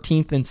about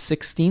 13th and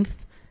 16th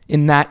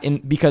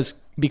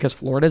because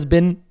Florida's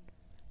in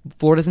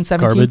 17th.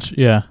 Garbage,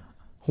 yeah.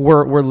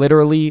 We're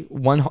literally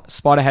one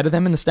spot ahead of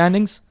them in the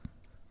standings.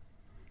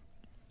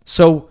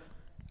 So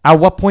at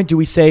what point do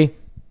we say,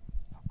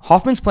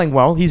 Hoffman's playing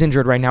well. He's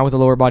injured right now with a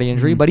lower body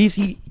injury, but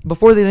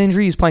before the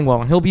injury, he's playing well,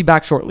 and he'll be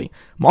back shortly.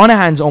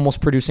 Monahan's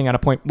almost producing at a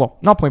point, well,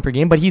 not point per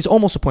game, but he's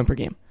almost a point per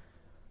game.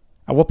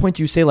 At what point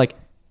do you say, like,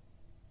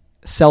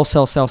 sell?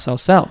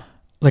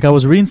 Like, I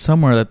was reading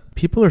somewhere that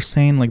people are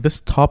saying, like, this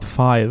top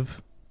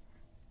 5,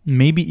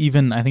 maybe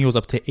even, I think it was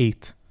up to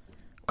 8,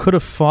 could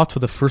have fought for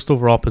the first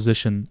overall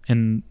position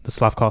in the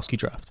Slavkovsky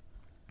draft.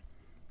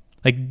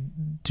 Like,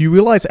 do you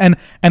realize? And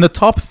the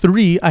top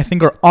 3, I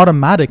think, are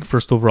automatic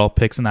first overall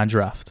picks in that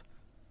draft.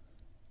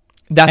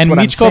 That's what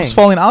I'm saying. Michkov's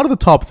falling out of the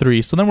top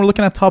 3, so then we're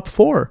looking at top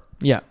 4.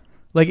 Yeah.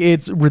 Like,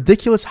 it's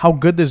ridiculous how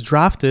good this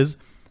draft is.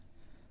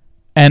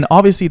 And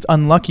obviously, it's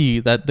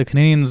unlucky that the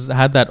Canadiens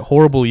had that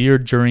horrible year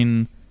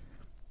during,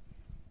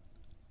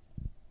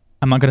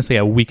 I'm not going to say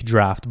a weak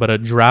draft, but a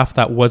draft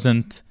that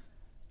wasn't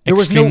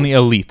extremely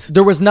elite.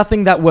 There was no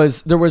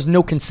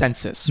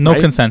consensus. No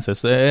right?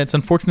 consensus. It's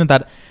unfortunate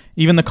that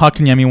even the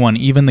Kotkaniemi one,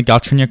 even the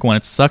Galchenyuk one,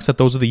 it sucks that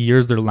those are the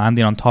years they're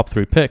landing on top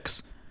 3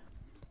 picks.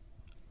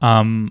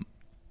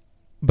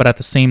 But at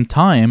the same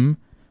time,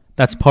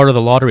 that's part of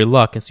the lottery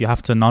luck. Is you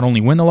have to not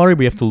only win the lottery,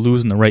 but you have to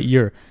lose in the right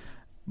year.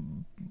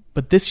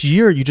 But this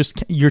year,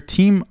 your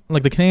team,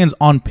 like the Canadiens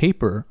on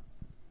paper,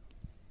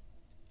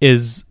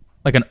 is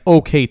like an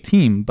okay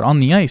team, but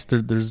on the ice,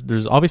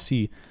 there's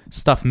obviously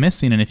stuff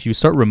missing, and if you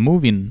start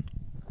removing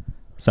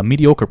some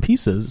mediocre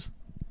pieces,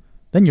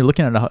 then you're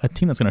looking at a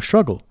team that's going to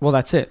struggle. Well,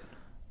 that's it.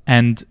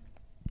 And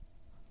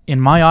in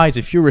my eyes,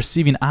 if you're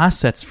receiving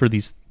assets for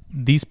these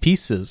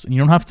pieces, and you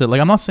don't have to,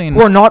 like, I'm not saying...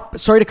 Who are not,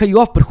 sorry to cut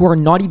you off, but who are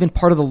not even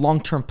part of the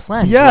long-term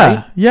plan,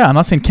 right? Yeah, I'm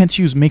not saying Kent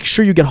Hughes, make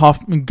sure you get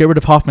rid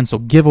of Hoffman, so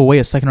give away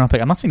a second-round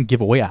pick. I'm not saying give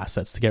away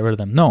assets to get rid of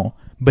them, no.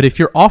 But if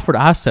you're offered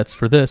assets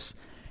for this,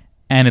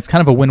 and it's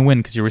kind of a win-win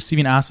because you're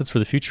receiving assets for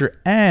the future,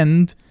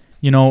 and,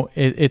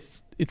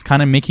 it's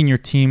kind of making your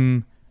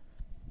team...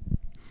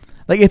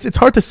 Like, it's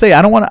hard to say.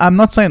 I'm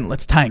not saying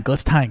let's tank.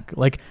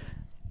 Like,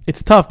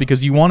 it's tough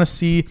because you want to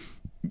see...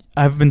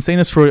 I've been saying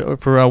this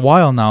for a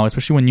while now,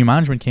 especially when new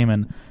management came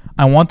in.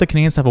 I want the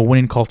Canadiens to have a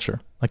winning culture,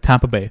 like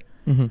Tampa Bay,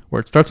 where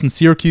it starts in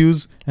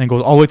Syracuse and it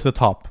goes all the way to the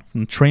top,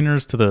 from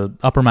trainers to the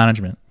upper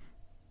management.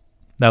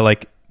 That,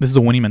 like, this is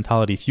a winning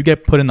mentality. If you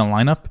get put in the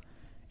lineup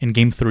in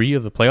Game 3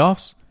 of the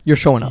playoffs, you're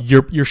showing up.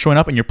 You're showing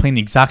up and you're playing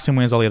the exact same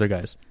way as all the other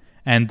guys.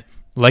 And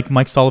like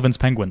Mike Sullivan's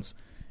Penguins,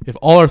 if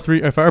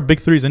our big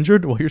 3 is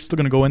injured, well, you're still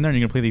going to go in there and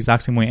you're going to play the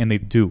exact same way, and they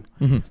do.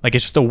 Mm-hmm. Like,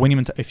 it's just a winning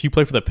mentality. If you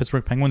play for the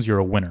Pittsburgh Penguins, you're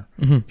a winner.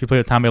 Mm-hmm. If you play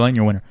the Tampa Bay Lightning,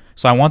 you're a winner.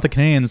 So I want the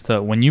Canadiens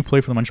to, when you play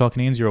for the Montreal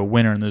Canadiens, you're a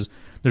winner, and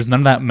there's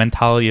none of that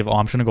mentality of,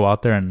 I'm just going to go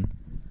out there and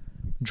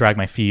drag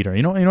my feet, or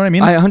you know what I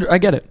mean? I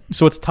get it.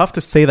 So it's tough to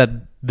say that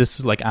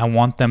this is like, I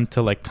want them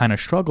to, like, kind of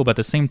struggle, but at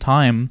the same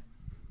time,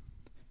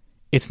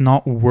 it's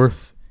not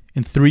worth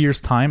in 3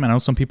 years' time. And I know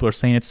some people are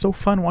saying it's so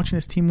fun watching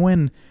this team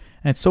win,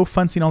 and it's so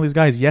fun seeing all these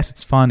guys. Yes,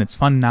 it's fun. It's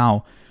fun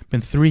now. But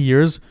in 3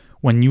 years,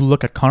 when you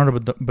look at Connor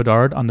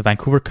Bedard on the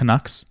Vancouver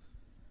Canucks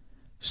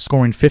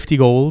scoring 50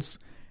 goals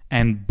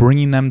and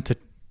bringing them to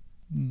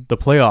the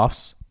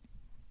playoffs,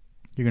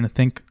 you're going to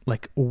think,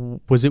 like,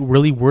 was it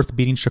really worth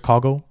beating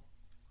Chicago?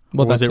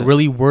 Well, was it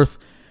really worth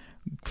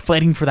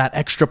fighting for that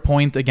extra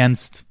point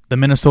against the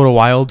Minnesota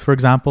Wild, for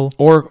example?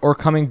 Or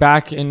coming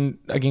back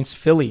against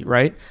Philly,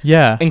 right?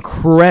 Yeah.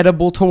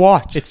 Incredible to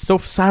watch. It's so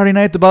Saturday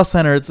night at the Bell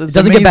Center. It doesn't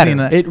amazing. Get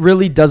better. It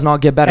really does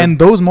not get better. And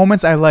those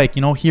moments I like,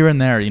 here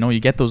and there, you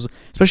get those,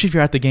 especially if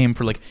you're at the game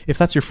for, like, if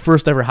that's your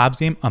first ever Habs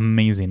game,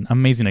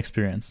 amazing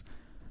experience.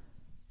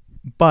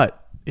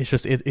 But it's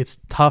just, it's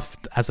tough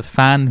as a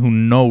fan who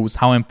knows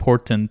how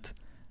important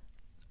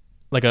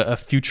like a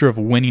future of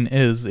winning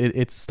is.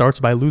 It starts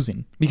by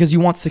losing, because you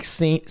want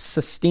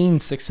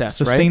sustained success.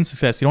 Sustained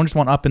success. You don't just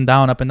want up and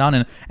down,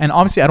 and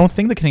obviously I don't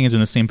think the Canadiens are in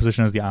the same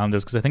position as the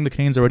Islanders, because I think the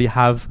Canadiens already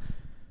have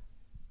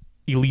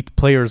elite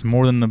players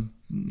more than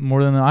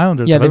the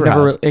Islanders. Yeah, they've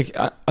never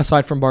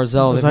aside from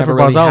Barzal, they've never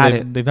really had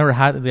it. They've never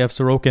had. They have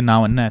Sorokin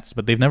now and Nets,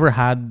 but they've never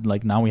had,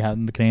 like, now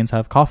the Canadiens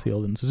have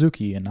Caulfield and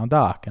Suzuki and now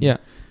Doc. And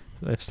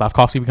if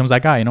Slavkovsky becomes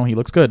that guy, he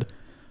looks good.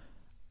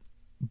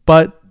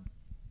 But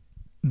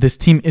this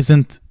team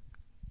isn't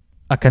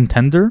a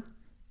contender.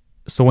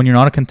 So when you're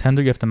not a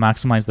contender, you have to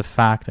maximize the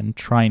fact and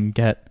try and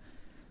get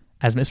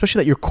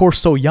especially that your core's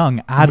so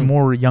young, add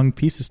more young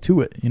pieces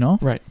to it,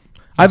 Right.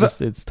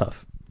 It's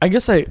tough. I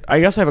guess I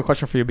have a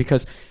question for you,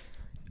 because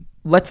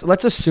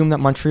let's assume that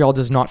Montreal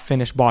does not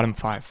finish bottom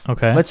 5.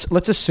 Okay.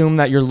 Let's assume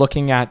that you're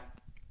looking at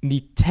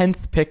the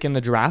 10th pick in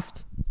the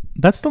draft.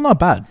 That's still not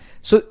bad.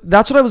 So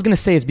that's what I was going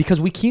to say, is because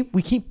we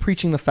keep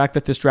preaching the fact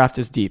that this draft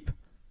is deep,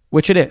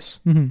 which it is.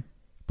 Mm-hmm.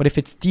 But if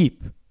it's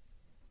deep,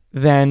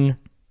 then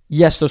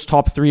yes, those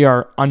top 3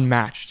 are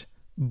unmatched.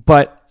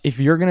 But if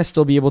you're going to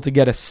still be able to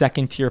get a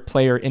second-tier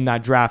player in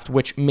that draft,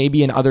 which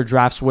maybe in other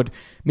drafts would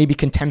maybe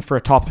contend for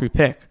a top 3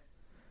 pick,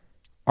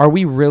 are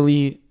we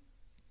really,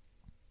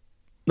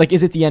 like,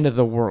 is it the end of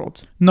the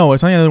world? No,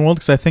 it's not the end of the world,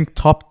 because I think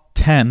top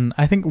 10,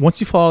 I think once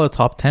you fall out of the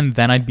top 10,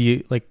 then I'd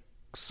be, like,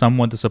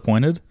 somewhat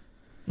disappointed,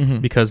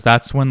 because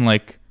that's when,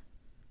 like,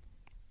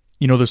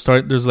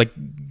 there's like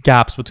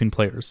gaps between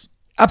players.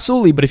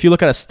 Absolutely. But if you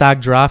look at a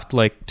stacked draft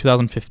like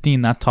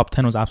 2015, that top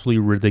 10 was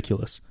absolutely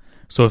ridiculous.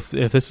 So if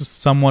this is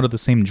somewhat of the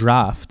same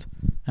draft,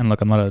 and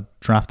look, I'm not a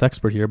draft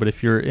expert here, but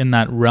if you're in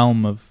that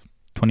realm of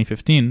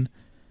 2015,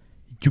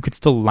 you could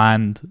still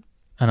land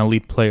an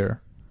elite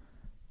player.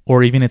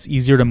 Or even it's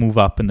easier to move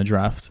up in the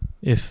draft,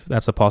 if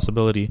that's a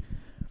possibility.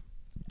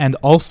 And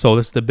also,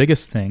 this is the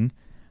biggest thing,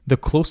 the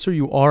closer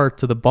you are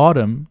to the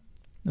bottom,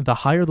 the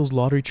higher those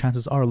lottery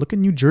chances are. Look at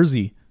New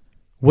Jersey.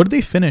 What did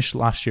they finish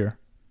last year?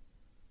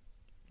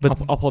 But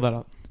I'll pull that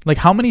up. Like,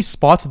 how many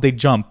spots did they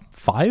jump?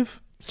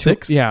 5?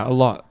 6? Yeah, a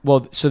lot.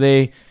 Well, so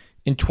they,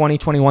 in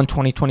 2021,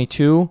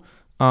 2022,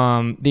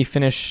 they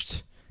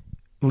finished,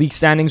 league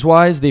standings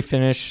wise, they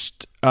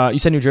finished, you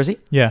said New Jersey?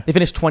 Yeah. They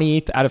finished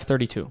 28th out of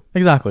 32.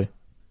 Exactly.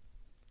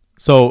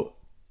 So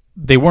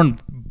they weren't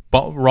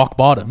rock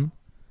bottom,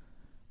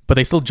 but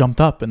they still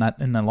jumped up in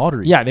that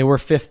lottery. Yeah, they were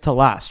 5th to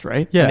last,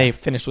 right? Yeah. And they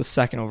finished with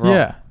 2nd overall.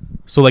 Yeah.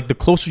 So, like, the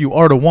closer you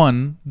are to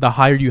 1, the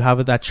higher you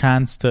have that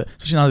chance to,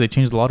 especially now that they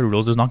changed the lottery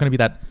rules, there's not going to be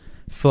that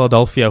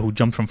Philadelphia who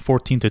jumped from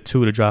 14 to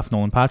 2 to draft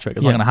Nolan Patrick.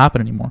 It's not going to happen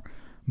anymore.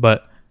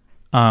 But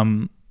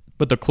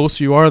the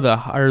closer you are, the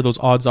higher those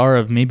odds are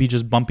of maybe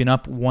just bumping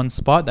up 1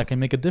 spot that can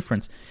make a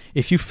difference.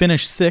 If you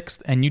finish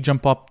 6th and you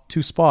jump up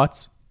 2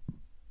 spots,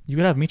 you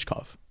could have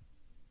Michkov.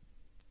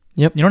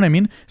 Yep. You know what I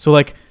mean? So,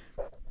 like,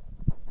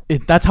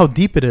 that's how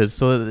deep it is.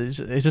 So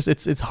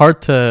it's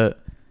hard to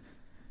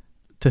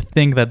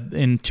think that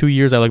in 2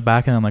 years I look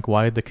back and I'm like,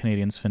 why did the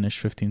Canadiens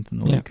finish 15th in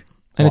the league?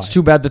 And it's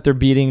too bad that they're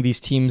beating these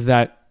teams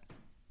that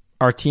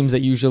are teams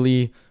that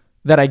usually,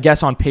 that I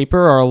guess on paper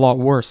are a lot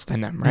worse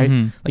than them, right?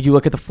 Mm-hmm. Like, you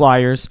look at the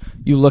Flyers,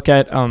 you look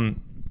at sorry,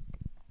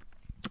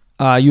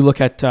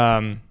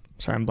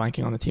 I'm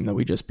blanking on the team that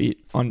we just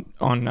beat on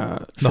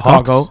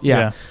Chicago.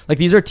 Yeah. Like,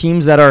 these are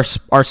teams that are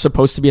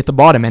supposed to be at the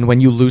bottom, and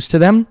when you lose to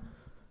them,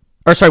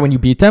 or sorry, when you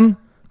beat them,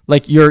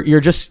 like, you're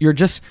what's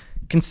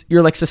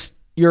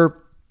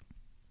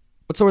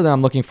the word that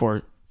I'm looking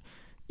for?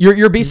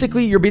 You're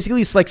basically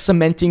like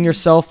cementing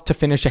yourself to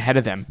finish ahead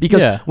of them,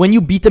 because when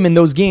you beat them in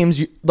those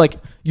games,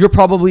 you're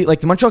probably,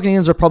 like, the Montreal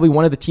Canadiens are probably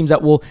one of the teams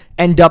that will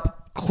end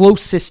up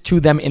closest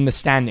to them in the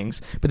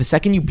standings. But the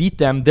second you beat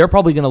them, they're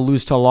probably going to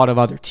lose to a lot of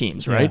other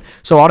teams, right? Yeah.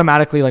 So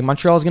automatically, like,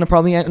 Montreal is going to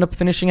probably end up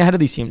finishing ahead of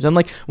these teams. And,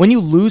 like, when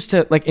you lose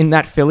to, like, in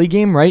that Philly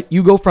game, right,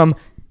 you go from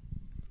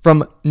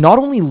not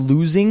only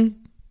losing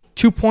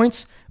 2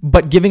 points,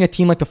 but giving a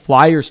team like the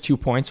Flyers 2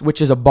 points,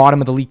 which is a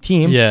bottom of the league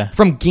team,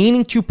 from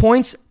gaining 2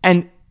 points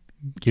and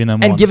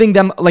giving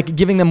them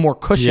more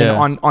cushion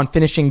on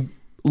finishing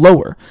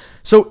lower.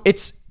 So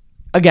it's,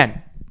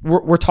 again,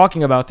 we're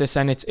talking about this,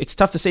 and it's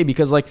tough to say,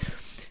 because, like,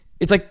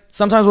 it's like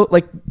sometimes,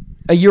 like,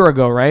 a year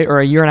ago, right, or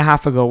a year and a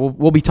half ago,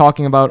 we'll be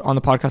talking about on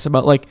the podcast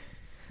about, like,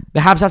 the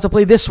Habs have to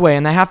play this way,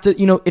 and they have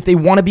to, if they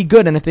want to be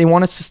good and if they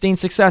want to sustain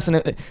success,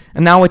 and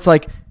now it's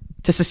like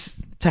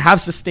to have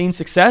sustained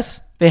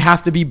success, they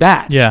have to be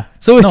bad. Yeah.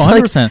 So it's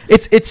 100%.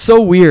 it's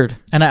so weird.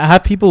 And I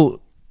have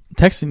people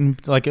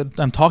texting, like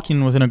I'm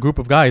talking within a group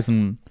of guys,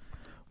 and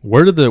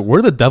where did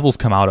the Devils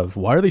come out of?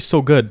 Why are they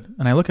so good?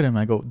 And I look at him and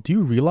I go, do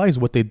you realize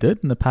what they did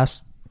in the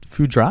past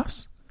few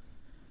drafts?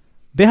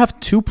 They have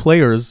 2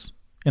 players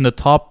in the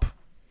top,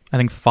 I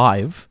think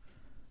 5.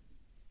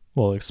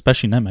 Well,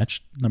 especially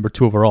Nemec, number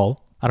 2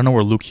 overall. I don't know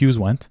where Luke Hughes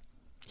went.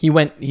 He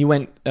went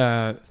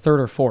 3rd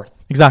or 4th.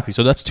 Exactly.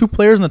 So that's 2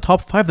 players in the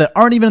top 5 that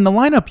aren't even in the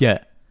lineup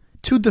yet.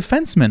 2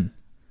 defensemen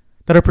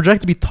that are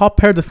projected to be top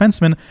pair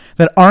defensemen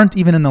that aren't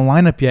even in the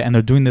lineup yet, and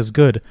they're doing this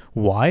good.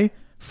 Why?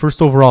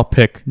 First overall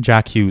pick,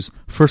 Jack Hughes.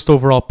 First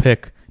overall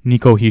pick,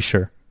 Nico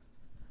Hischier.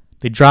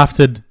 They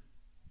drafted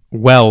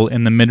well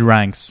in the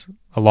mid-ranks,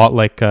 a lot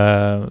like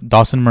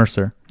Dawson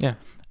Mercer. Yeah.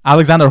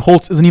 Alexander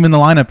Holtz isn't even in the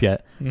lineup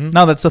yet. Mm-hmm.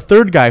 Now that's the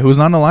third guy who's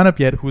not in the lineup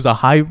yet, who's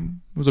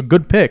a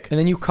good pick. And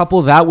then you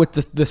couple that with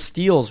the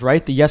steals,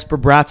 right? The Jesper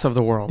Bratz of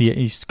the world.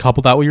 You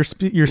couple that with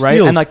your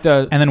right?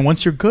 steals. And then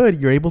once you're good,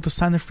 you're able to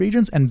sign the free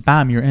agents, and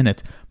bam, you're in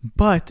it.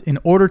 But in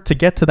order to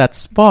get to that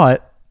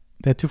spot,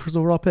 they had 2 first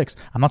overall picks.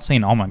 I'm not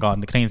saying, oh my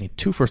God, the Canadiens need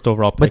 2 first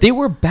overall picks. But they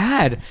were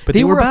bad. But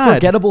they were a bad.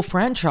 forgettable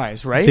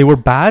franchise, right? They were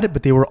bad,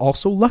 but they were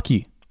also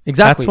lucky.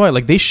 Exactly. That's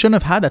why, they shouldn't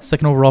have had that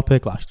second overall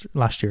pick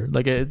last year.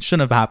 It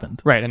shouldn't have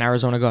happened. Right, and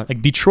Arizona got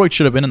it. Detroit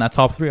should have been in that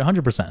top 3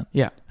 100%.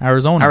 Yeah.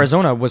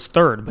 Arizona was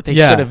 3rd, but they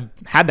should have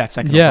had that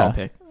second overall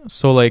pick.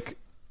 So, you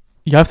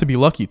have to be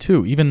lucky,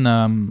 too. Even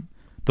the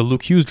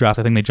Luke Hughes draft,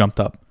 I think they jumped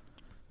up.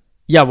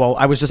 Yeah, well,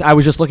 I was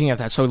just looking at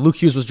that. So Luke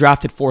Hughes was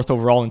drafted 4th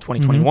overall in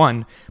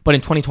 2021, but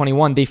in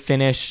 2021 they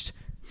finished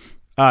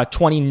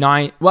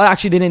 29. Well,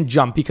 actually, they didn't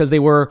jump because they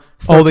were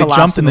third they to last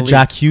jumped in the league.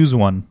 Jack Hughes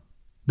one.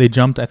 They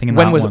jumped, I think, in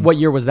that one. What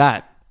year was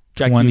that?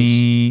 Jack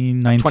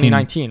 2019. Hughes.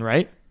 2019,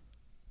 right?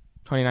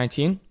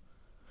 2019.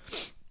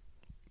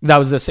 That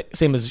was the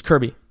same as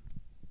Kirby.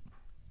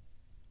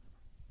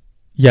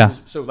 Yeah.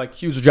 So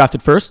Hughes was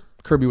drafted 1st,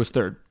 Kirby was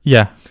 3rd.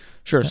 Yeah.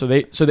 Sure. So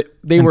they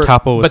and were,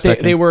 Capo was but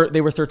second. they were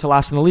 3rd to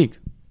last in the league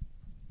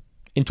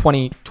in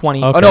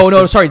 2020. Okay,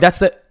 no, sorry, that's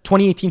the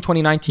 2018,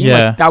 2019.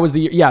 Yeah. That was the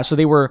year. Yeah, so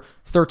they were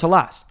 3rd to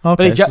last.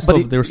 Okay,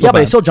 but they were still but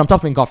they bad. still jumped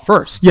up and got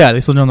 1st. Yeah, they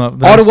still jumped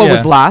up. Ottawa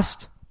was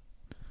last.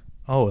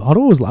 Oh,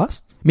 Ottawa was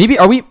last? Maybe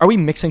are we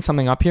mixing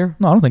something up here?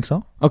 No, I don't think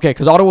so. Okay,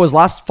 because Ottawa was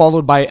last,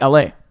 followed by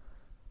LA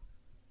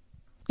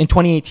in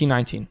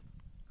 2018-19.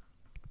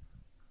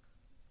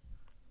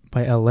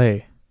 By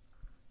LA,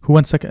 who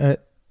went second?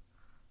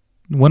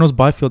 When was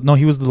Byfield? No,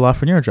 he was the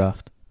Lafreniere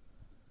draft.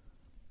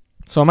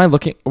 So we're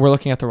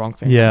looking at the wrong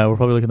thing. Yeah, we're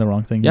probably looking at the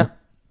wrong thing. Yeah.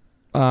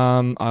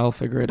 I'll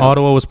figure it out.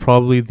 Ottawa was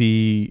probably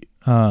the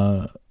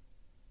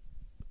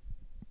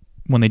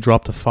when they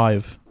dropped to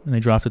 5 and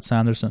they drafted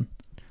Sanderson.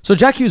 So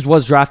Jack Hughes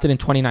was drafted in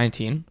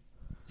 2019.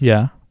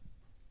 Yeah.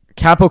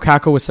 Capo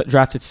Caco was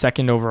drafted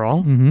 2nd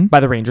overall by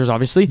the Rangers,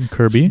 obviously.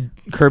 Kirby,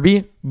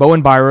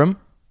 Bowen Byram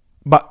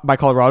by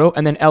Colorado,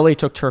 and then LA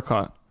took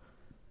Turcotte.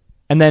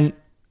 And then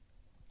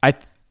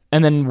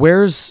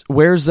where's so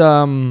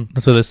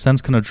the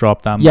Sens couldn't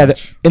drop that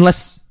much.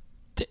 Unless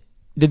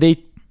did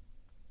they?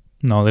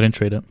 No, they didn't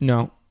trade it.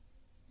 No,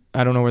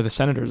 I don't know where the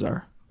Senators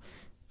are.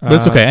 But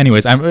it's okay.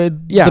 Anyways,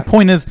 the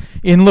point is,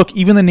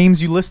 even the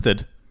names you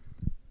listed,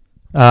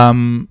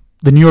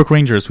 the New York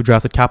Rangers who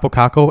drafted Capo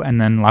Caco and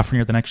then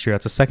Lafreniere the next year.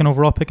 That's a 2nd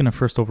overall pick and a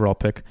 1st overall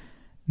pick.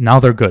 Now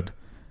they're good,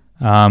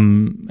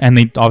 and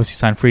they obviously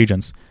signed free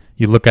agents.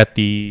 You look at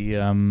the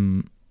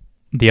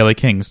LA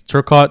Kings.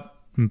 Turcotte,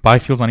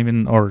 Byfield's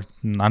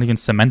not even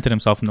cemented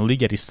himself in the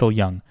league yet. He's still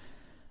young.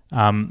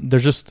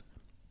 There's just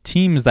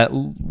teams that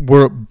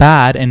were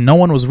bad and no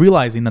one was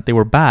realizing that they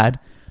were bad,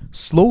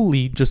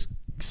 slowly just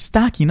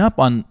stacking up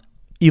on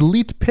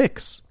elite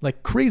picks,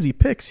 like crazy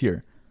picks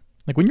here.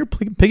 Like when you're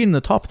picking in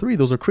the top 3,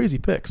 those are crazy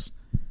picks.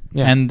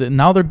 Yeah. And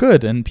now they're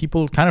good and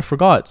people kind of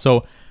forgot.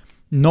 So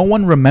no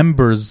one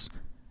remembers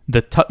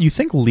you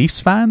think Leafs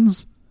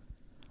fans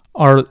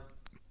are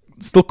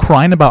still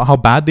crying about how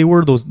bad they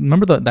were?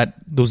 Remember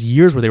those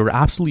years where they were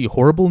absolutely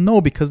horrible? No,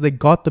 because they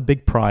got the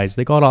big prize.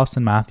 They got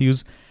Austin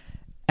Matthews,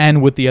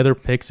 and with the other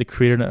picks, it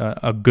created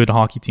a good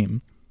hockey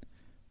team.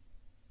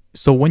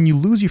 So when you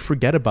lose, you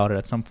forget about it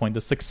at some point.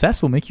 The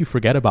success will make you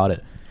forget about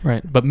it.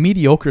 Right. But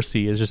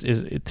mediocrity is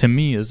to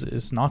me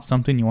not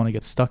something you want to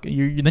get stuck.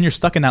 Then you're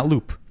stuck in that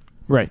loop.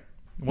 Right.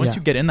 Once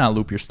you get in that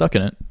loop, you're stuck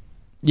in it.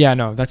 Yeah,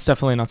 no, that's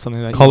definitely not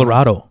something that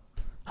Colorado.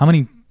 How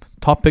many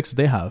top picks did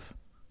they have?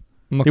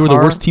 Makar, they were the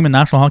worst team in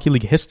National Hockey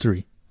League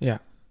history. Yeah.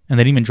 And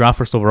they didn't even draft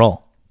 1st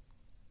overall.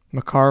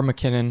 Makar,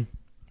 McKinnon.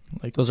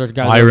 Those are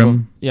guys.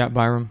 Byram.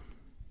 Byram.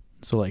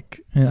 So I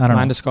don't know.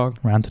 Landeskog.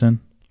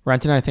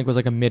 Rantanen, I think, was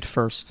a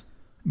mid-1st.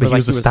 But he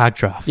was the Stag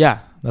draft. Yeah.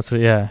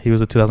 He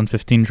was a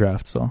 2015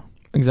 draft, so.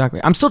 Exactly.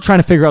 I'm still trying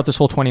to figure out this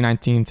whole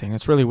 2019 thing.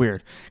 It's really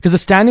weird. Because the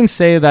standings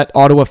say that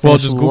Ottawa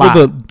finished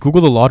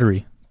Google the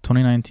lottery.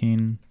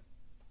 2019.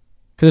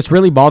 Because it's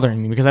really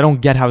bothering me because I don't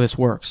get how this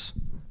works.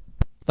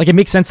 Like, it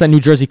makes sense that New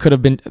Jersey could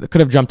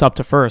have jumped up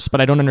to first,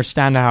 but I don't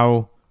understand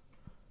how,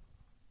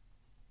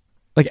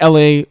 like,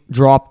 LA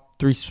dropped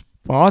 3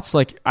 spots.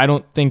 Like, I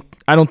don't think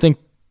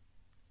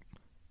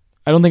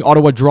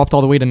Ottawa dropped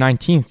all the way to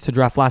 19th to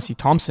draft Lassie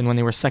Thompson when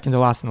they were second to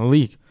last in the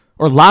league,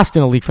 or last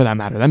in the league for that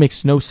matter. That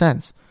makes no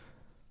sense.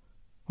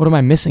 What am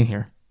I missing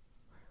here?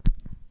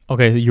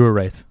 Okay, you were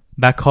right.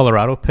 That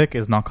Colorado pick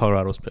is not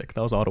Colorado's pick.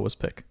 That was Ottawa's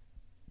pick.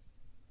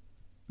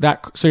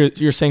 So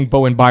you're saying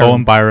Bowen Byram?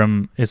 Bowen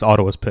Byram is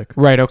Ottawa's pick.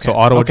 Right. Okay. So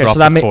Ottawa dropped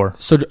to 4.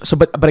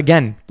 But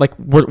again, like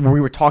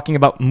we were talking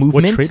about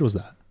movement. What trade was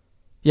that?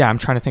 Yeah, I'm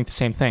trying to think the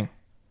same thing.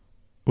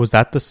 Was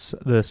that the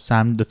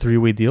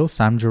 3-way deal?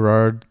 Sam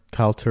Girard,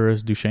 Kyle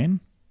Turris, Duchesne?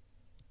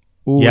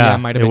 Ooh, yeah, it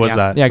might have been. Was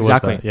that. Yeah,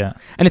 exactly. Yeah.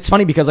 And it's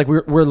funny because like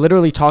we're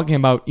literally talking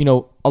about,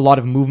 a lot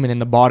of movement at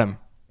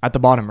the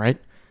bottom, right?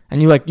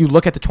 And you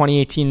look at the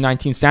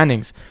 2018-19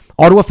 standings.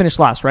 Ottawa finished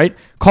last, right?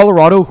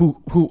 Colorado,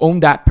 who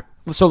owned that,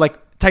 so like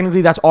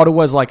technically that's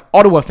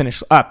Ottawa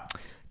finished up.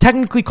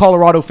 Technically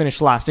Colorado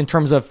finished last in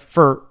terms of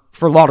for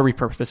lottery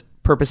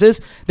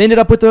purposes. They ended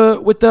up with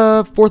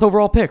the 4th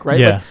overall pick, right?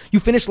 Yeah. Like, you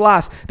finished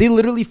last. They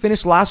literally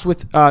finished last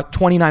with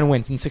 29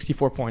 wins and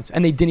 64 points,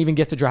 and they didn't even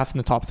get to draft in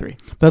the top 3.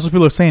 That's what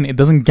people are saying. It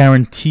doesn't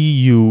guarantee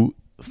you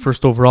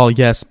first overall,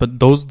 yes, but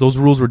those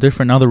rules were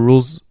different. Now the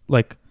rules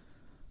like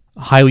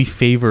highly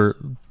favor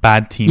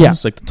bad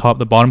teams, like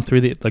the bottom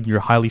 3. Like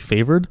you're highly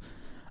favored,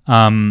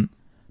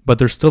 but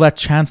there's still that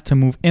chance to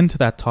move into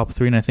that top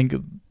 3, and I think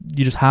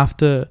you just have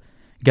to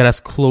get as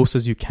close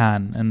as you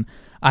can. And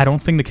I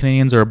don't think the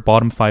Canadiens are a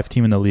bottom 5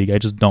 team in the league. I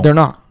just don't. They're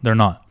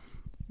not.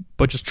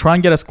 But just try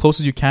and get as close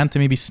as you can to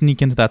maybe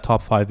sneak into that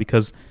top 5,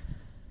 because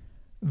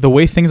the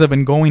way things have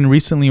been going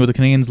recently with the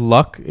Canadiens'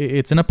 luck,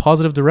 it's in a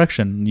positive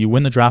direction. You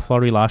win the draft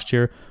lottery last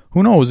year.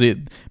 Who knows?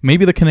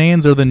 Maybe the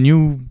Canadiens are the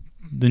new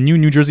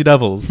New Jersey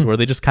Devils, where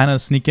they just kind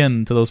of sneak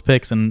into those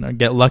picks and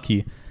get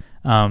lucky.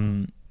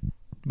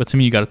 But to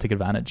me, you got to take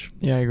advantage.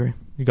 Yeah, I agree.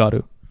 You got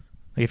to.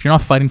 Like, if you're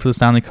not fighting for the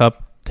Stanley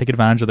Cup, take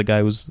advantage of the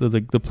guy who's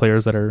the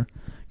players that are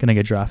gonna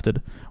get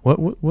drafted.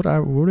 What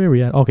are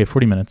we at? Okay,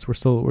 40 minutes. We're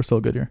still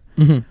good here.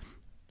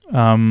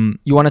 Mm-hmm.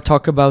 You want to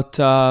talk about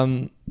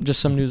just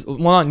some news? Well,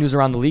 not news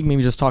around the league.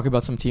 Maybe just talk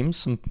about some teams,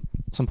 some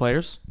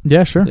players.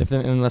 Yeah, sure.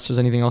 Unless there's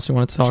anything else you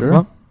wanted to talk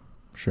about.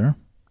 Sure.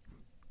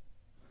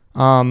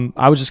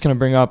 I was just gonna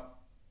bring up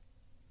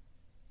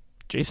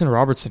Jason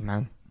Robertson,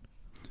 man.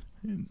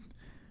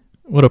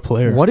 What a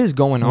player! What is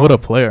going on? What a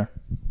player!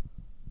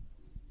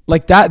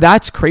 Like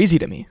that's crazy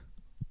to me.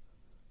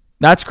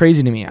 That's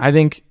crazy to me. I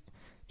think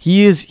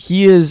he has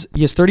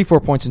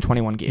 34 points in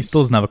 21 games. He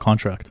still doesn't have a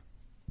contract.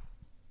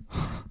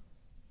 I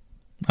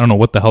don't know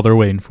what the hell they're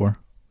waiting for.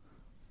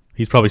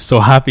 He's probably so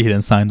happy he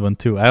didn't sign one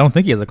too. I don't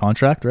think he has a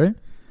contract, right?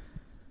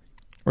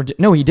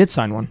 No, he did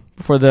sign one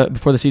before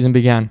the season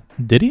began.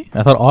 Did he?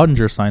 I thought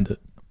Ottinger signed it.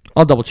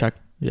 I'll double check.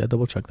 Yeah,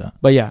 double check that.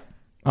 But yeah,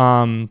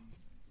 I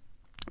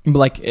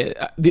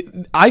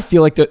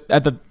feel like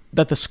that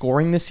the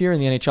scoring this year in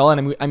the NHL,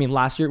 and I mean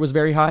last year it was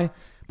very high,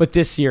 but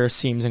this year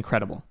seems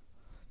incredible.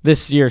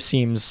 This year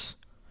seems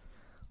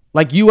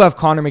like you have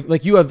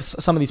you have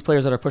some of these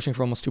players that are pushing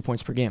for almost 2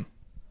 points per game.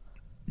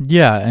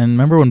 Yeah, and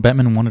remember when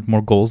Bettman wanted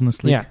more goals in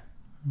this league? Yeah.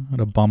 What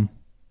a bum.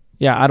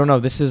 Yeah, I don't know.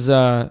 This is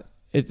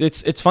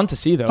it's fun to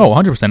see though. Oh,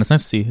 100%. It's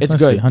nice to see. It's nice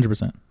good. To see,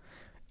 100%.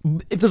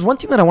 If there's one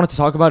team that I wanted to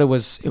talk about, it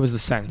was the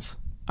Sens.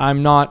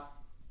 I'm not.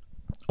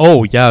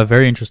 Oh yeah,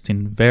 very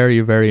interesting.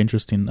 Very, very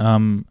interesting.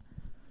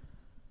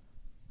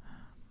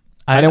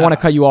 I didn't want to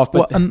cut you off,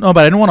 but no,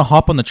 but I didn't want to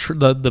hop on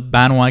the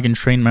bandwagon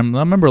train. I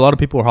remember a lot of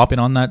people were hopping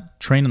on that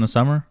train in the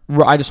summer.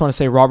 I just want to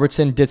say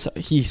Robertson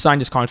he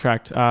signed his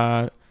contract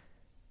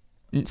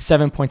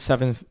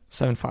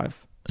 7.775.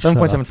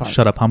 7.75.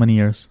 Shut up. How many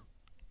years?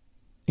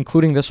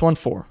 Including this one,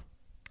 4.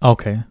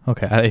 Okay.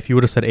 If you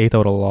would have said 8, I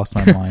would have lost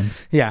my mind.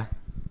 Yeah.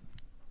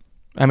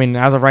 I mean,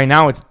 as of right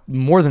now, it's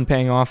more than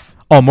paying off.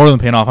 Oh, more than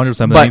paying off,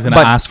 100%. But then he's going to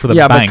ask for the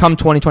bank. Yeah, but come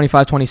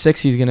 2025,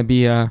 26, he's going to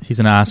be... he's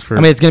going to ask for...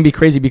 I mean, it's going to be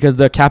crazy because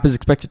the cap is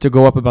expected to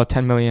go up about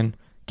 10 million,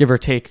 give or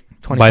take,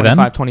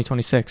 2025,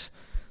 2026.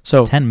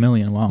 So 10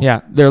 million, wow.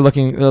 Yeah, they're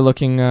looking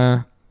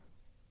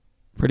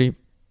pretty...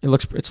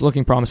 It's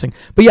looking promising.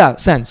 But yeah,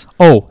 Sens.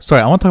 Oh,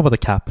 sorry, I want to talk about the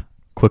cap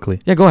quickly.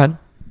 Yeah, go ahead.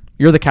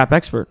 You're the cap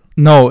expert.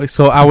 No,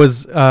 so I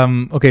was...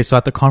 okay, so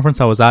at the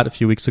conference I was at a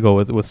few weeks ago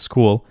with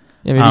school...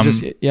 Yeah, maybe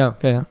just... Yeah,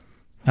 okay, yeah.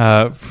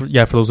 For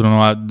those who don't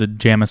know, the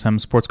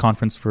JMSM sports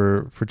conference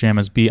for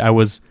JMSB, I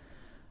was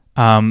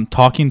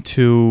talking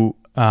to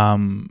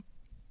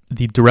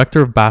the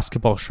director of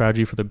basketball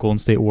strategy for the Golden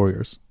State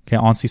Warriors, okay,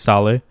 Ansi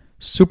Saleh,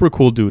 super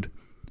cool dude.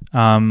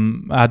 I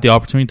had the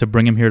opportunity to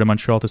bring him here to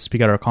Montreal to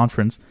speak at our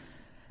conference,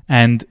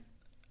 and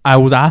I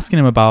was asking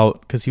him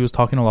about, because he was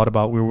talking a lot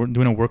about, we were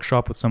doing a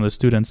workshop with some of the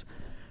students,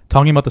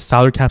 talking about the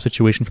salary cap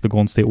situation for the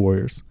Golden State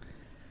Warriors.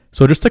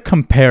 So just to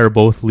compare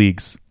both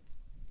leagues,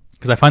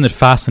 because I find it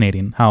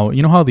fascinating how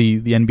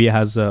the NBA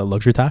has a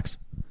luxury tax.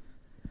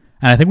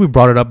 And I think we've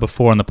brought it up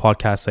before on the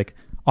podcast, like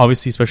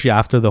obviously, especially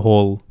after the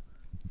whole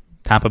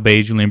Tampa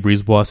Bay Julien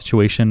Brisebois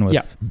situation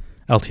with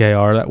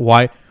LTIR, that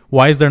why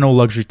why is there no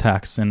luxury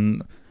tax?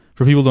 And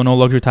for people who don't know,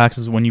 luxury tax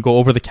is when you go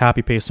over the cap,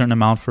 you pay a certain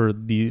amount for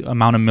the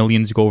amount of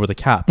millions you go over the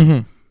cap.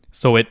 Mm-hmm.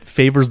 So it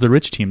favors the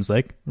rich teams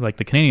like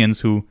the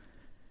Canadiens, who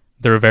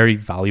they're a very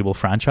valuable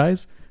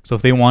franchise. So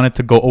if they wanted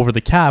to go over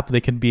the cap, they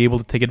could be able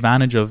to take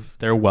advantage of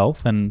their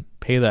wealth and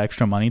pay the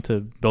extra money to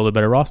build a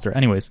better roster.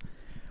 Anyways,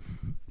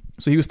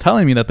 so he was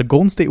telling me that the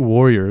Golden State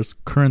Warriors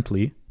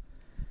currently,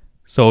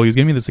 so he was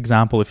giving me this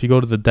example. If you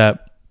go to the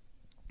Dep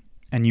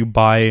and you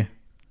buy,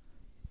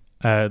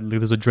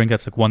 there's a drink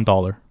that's like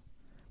 $1.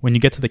 When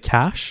you get to the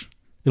cash,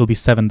 it'll be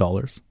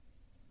 $7.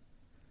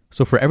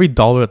 So for every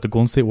dollar that the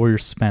Golden State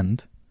Warriors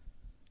spend,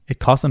 it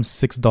costs them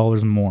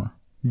 $6 more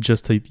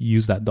just to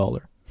use that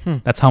dollar.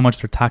 That's how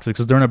much they're taxed,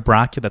 because they're in a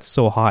bracket that's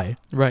so high.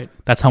 Right.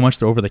 That's how much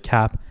they're over the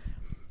cap.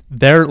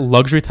 Their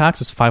luxury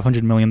tax is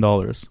 $500 million.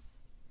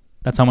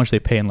 That's how much they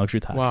pay in luxury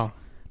tax. Wow.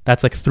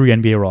 That's like 3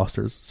 NBA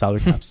rosters, salary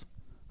caps.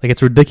 Like,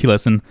 it's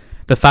ridiculous. And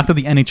the fact that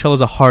the NHL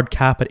is a hard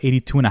cap at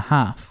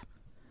 82.5,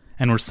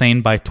 and we're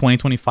saying by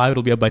 2025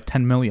 it'll be up by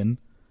 10 million,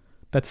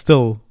 that's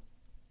still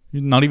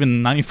not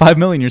even 95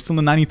 million. You're still in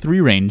the 93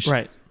 range.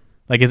 Right.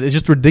 Like, it's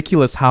just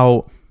ridiculous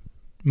how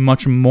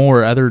much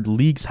more other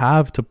leagues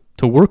have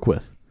to work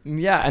with.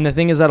 Yeah, and the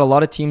thing is that a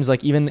lot of teams,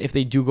 like, even if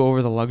they do go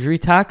over the luxury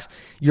tax,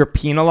 you're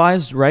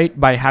penalized, right,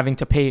 by having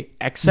to pay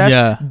excess.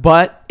 Yeah.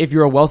 But if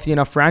you're a wealthy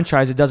enough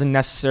franchise, it doesn't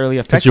necessarily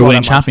affect you. Because you're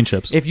winning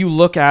championships. If you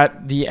look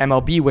at the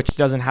MLB, which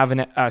doesn't have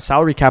a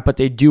salary cap, but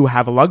they do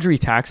have a luxury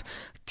tax,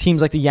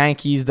 teams like the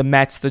Yankees, the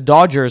Mets, the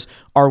Dodgers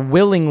are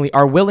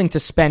willing to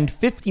spend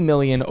 $50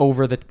 million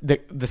over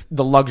the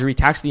luxury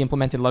tax, the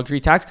implemented luxury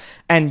tax.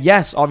 And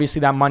yes, obviously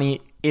that money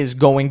is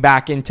going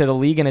back into the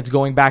league, and it's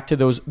going back to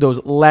those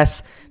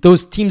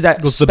teams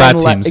that spend the bad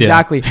teams,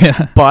 exactly.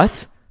 Yeah.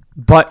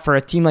 But for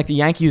a team like the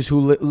Yankees,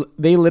 who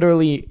they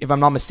literally, if I'm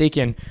not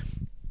mistaken,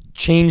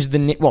 changed the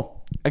name.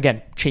 Well,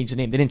 again, changed the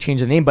name. They didn't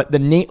change the name, but the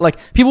name, like,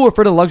 people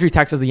refer to the luxury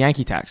tax as the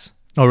Yankee tax.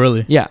 Oh,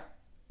 really? Yeah.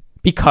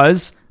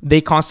 Because they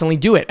constantly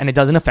do it, and it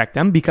doesn't affect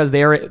them because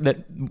they are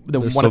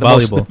one of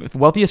the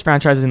wealthiest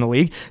franchises in the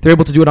league. They're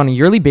able to do it on a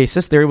yearly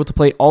basis. They're able to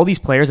play all these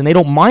players, and they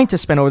don't mind to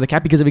spend over the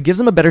cap, because if it gives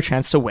them a better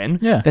chance to win,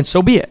 then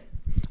so be it.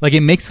 Like,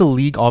 it makes the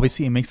league,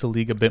 obviously, it makes the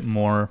league a bit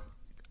more.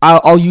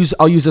 I'll use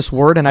this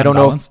word, and I don't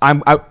know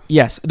if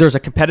yes, there's a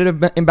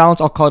competitive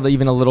imbalance. I'll call it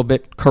even a little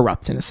bit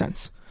corrupt in a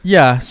sense.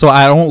 Yeah, so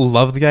I don't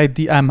love the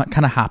idea. I'm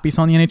kind of happy it's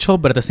on the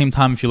NHL, but at the same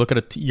time, if you look at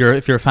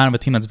if you're a fan of a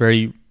team that's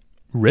very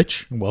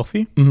rich,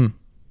 wealthy. Mm-hmm.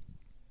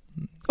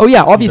 Oh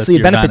yeah, obviously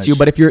it benefits you,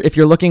 but if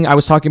you're looking, I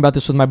was talking about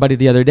this with my buddy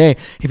the other day,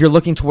 if you're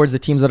looking towards the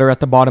teams that are at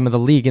the bottom of the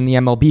league in the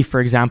MLB,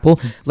 for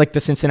example, like the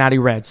Cincinnati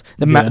Reds,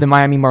 the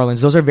Miami Marlins,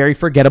 those are very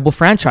forgettable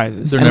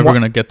franchises. They're never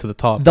going to get to the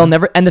top. They'll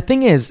never. And the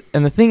thing is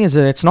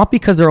that it's not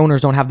because their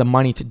owners don't have the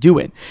money to do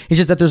it. It's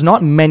just that there's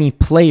not many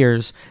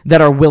players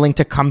that are willing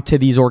to come to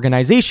these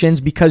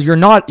organizations, because you're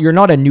not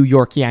a New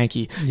York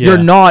Yankee. Yeah. You're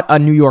not a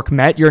New York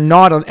Met. You're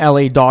not an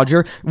LA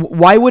Dodger.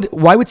 Why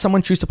would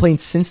someone choose to play in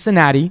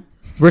Cincinnati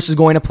versus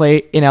going to play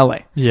in LA?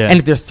 Yeah. And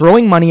if they're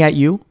throwing money at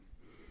you,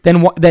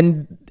 then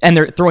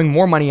they're throwing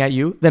more money at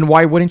you, then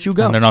why wouldn't you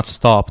go? And they're not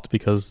stopped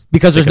because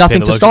there's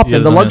nothing to stop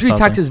them. The luxury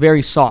tax is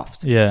very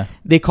soft. Yeah.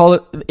 They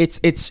call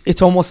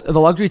it's almost, the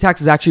luxury tax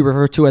is actually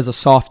referred to as a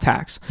soft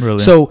tax.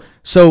 Really?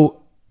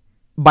 So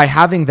by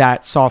having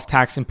that soft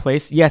tax in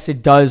place, yes,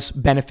 it does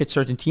benefit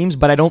certain teams,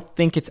 but I don't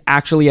think it's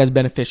actually as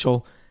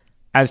beneficial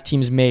as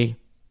leagues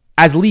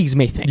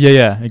may think.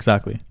 Yeah,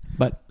 exactly.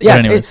 But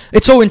yeah,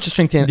 it's so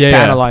interesting to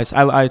analyze.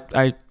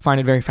 I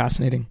find it very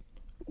fascinating.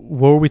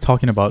 What were we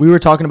talking about? We were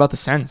talking about the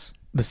Sens.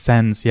 The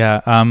Sens,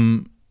 yeah. I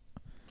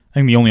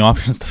think the only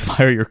option is to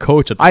fire your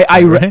coach. At this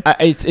point,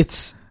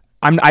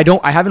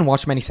 right? I haven't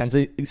watched many Sens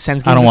games.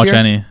 I don't watch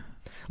any.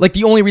 Like,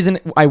 the only reason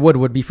I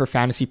would be for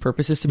fantasy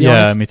purposes, to be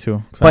honest. Yeah, me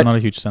too. Because I'm not a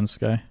huge Sens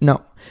guy.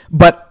 No,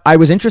 but I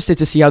was interested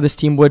to see how this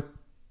team would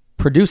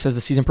produce as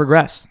the season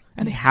progressed,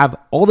 and they have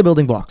all the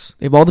building blocks.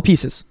 They have all the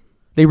pieces.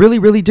 They really,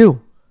 really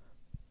do.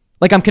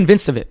 Like, I'm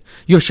convinced of it.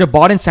 You have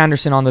Shabbat and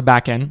Sanderson on the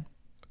back end,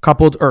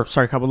 coupled,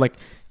 like,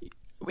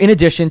 in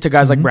addition to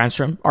guys like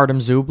Brandstrom, Artem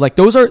Zub. Like,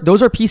 those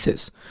are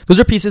pieces. Those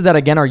are pieces that,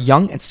 again, are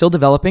young and still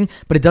developing,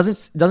 but it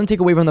doesn't take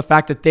away from the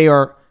fact that they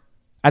are,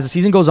 as the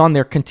season goes on,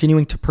 they're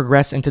continuing to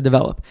progress and to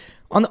develop.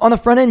 On the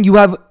front end, you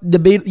have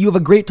a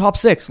great top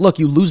six. Look,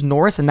 you lose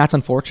Norris, and that's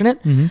unfortunate,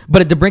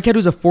 but a DeBrincat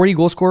who's a 40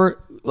 goal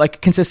scorer,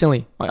 like,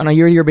 consistently on a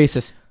year-to-year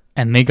basis.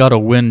 And they got to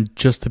win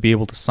just to be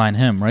able to sign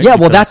him, right? Yeah,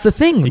 well, that's the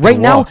thing right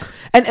now,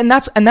 and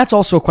that's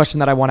also a question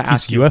that I want to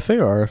ask you. UFA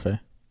or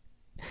RFA?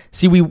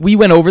 See, we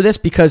went over this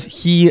because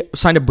he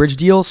signed a bridge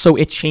deal, so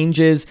it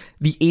changes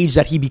the age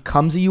that he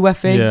becomes a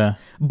UFA. Yeah.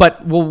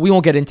 But we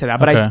won't get into that.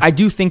 But okay. I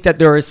do think that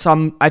there is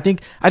some. I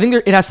think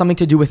it has something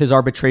to do with his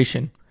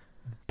arbitration.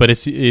 But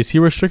is he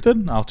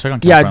restricted? I'll check on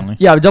Cap Friendly.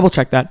 Yeah, double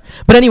check that.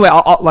 But anyway,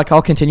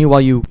 I'll continue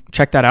while you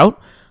check that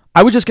out.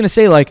 I was just gonna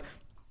say, like,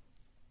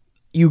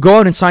 you go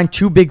out and sign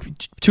two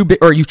big,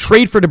 or you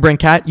trade for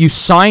DeBrincat, you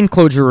sign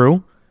Claude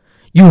Giroux,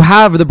 you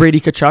have the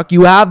Brady Tkachuk,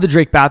 you have the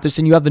Drake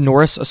Batherson, you have the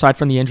Norris aside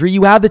from the injury,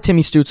 you have the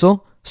Timmy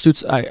Stützle.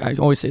 I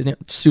always say his name,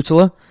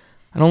 Stützle.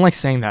 I don't like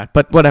saying that,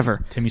 but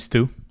whatever. Timmy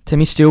Stu.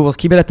 We'll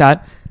keep it at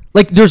that.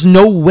 Like, there's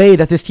no way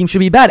that this team should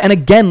be bad. And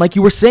again, like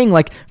you were saying,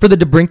 like for the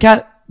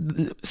DeBrincat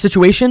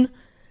situation,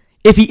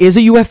 if he is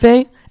a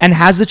UFA and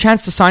has the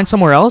chance to sign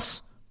somewhere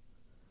else,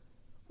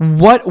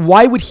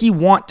 why would he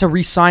want to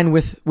re-sign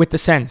with the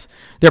Sens?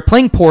 They're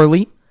playing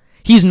poorly.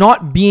 He's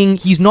not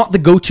the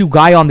go-to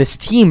guy on this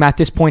team at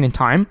this point in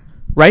time,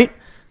 right?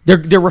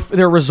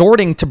 They're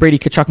resorting to Brady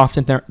Tkachuk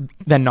often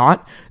than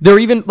not. They're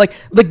even like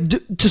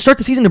to start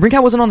the season,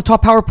 DeBrincat wasn't on the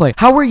top power play.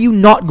 How are you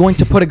not going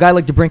to put a guy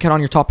like DeBrincat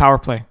on your top power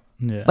play?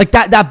 Yeah. Like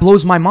that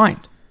blows my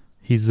mind.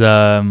 He's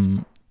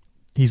RFA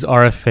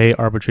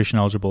arbitration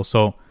eligible,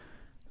 so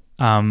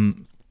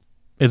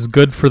it's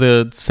good for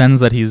the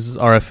Sens that he's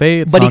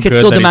RFA. It's but not he could good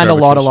still that demand a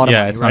lot of money.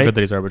 Yeah, it's right? not good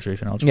that he's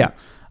arbitration eligible. Yeah.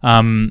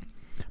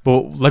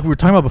 But like we were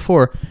talking about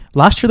before,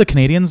 last year the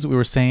Canadiens, we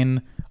were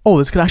saying, oh,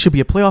 this could actually be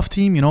a playoff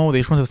team. You know, they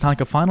just went to the Stanley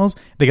Cup Finals.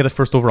 They get the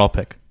first overall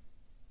pick.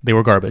 They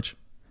were garbage.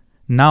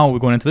 Now we're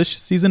going into this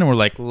season and we're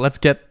like, let's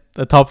get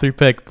a top 3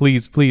 pick,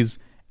 please.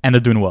 And they're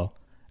doing well.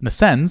 And the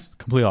Sens,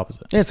 complete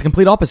opposite. Yeah, it's the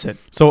complete opposite.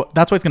 So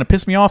that's why it's going to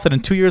piss me off that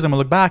in 2 years I'm going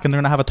to look back and they're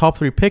going to have a top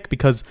 3 pick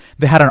because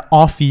they had an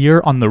off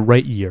year on the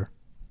right year.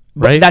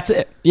 Right? But that's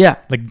it. Yeah.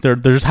 Like they're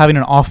just having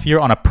an off year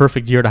on a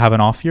perfect year to have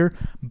an off year.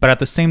 But at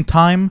the same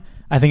time,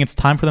 I think it's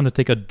time for them to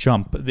take a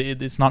jump.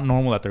 It's not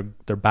normal that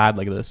they're bad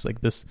like this.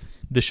 Like this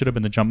should have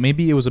been the jump.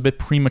 Maybe it was a bit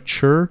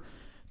premature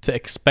to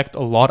expect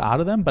a lot out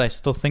of them, but I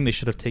still think they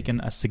should have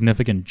taken a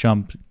significant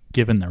jump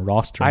given their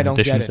roster and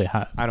additions they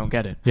had. I don't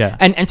get it. Yeah.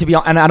 And to be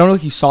honest, and I don't know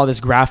if you saw this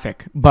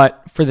graphic,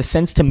 but for the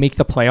Sens to make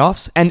the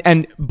playoffs,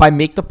 and by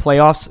make the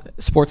playoffs,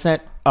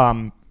 Sportsnet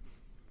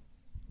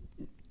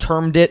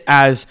termed it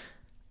as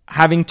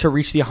having to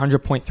reach the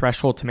 100-point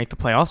threshold to make the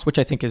playoffs, which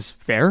I think is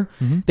fair.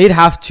 Mm-hmm. They'd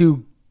have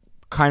to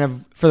kind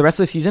of, for the rest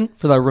of the season,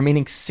 for the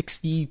remaining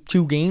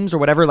 62 games or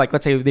whatever, like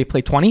let's say they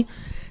play 20,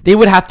 they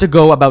would have to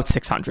go about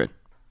 600.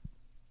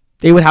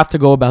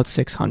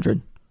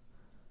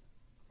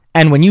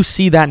 And when you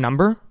see that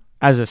number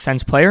as a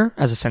Sens player,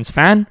 as a Sens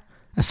fan,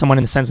 as someone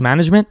in the Sens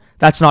management,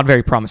 that's not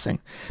very promising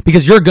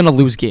because you're going to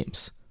lose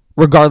games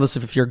regardless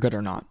of if you're good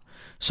or not.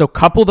 So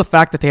couple the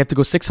fact that they have to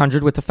go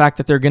 600 with the fact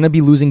that they're going to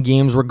be losing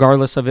games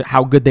regardless of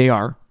how good they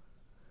are.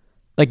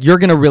 Like you're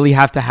going to really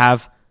have to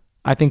have,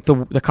 I think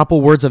the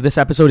couple words of this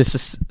episode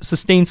is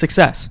sustained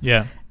success.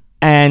 Yeah.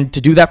 And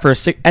to do that for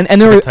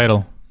and they're a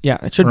title. Yeah,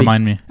 it should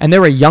remind me. And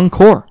they're a young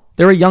core.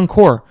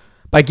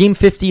 By game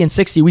 50 and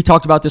 60, we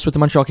talked about this with the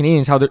Montreal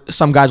Canadiens, how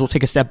some guys will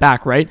take a step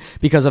back, right?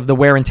 Because of the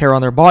wear and tear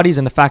on their bodies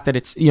and the fact that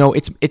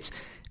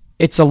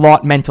it's a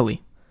lot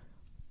mentally.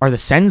 Are the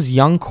Sens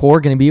young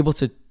core going to be able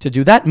to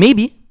do that?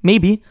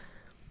 Maybe.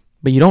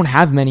 But you don't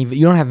have many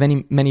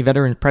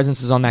veteran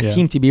presences on that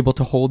team to be able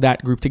to hold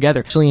that group together,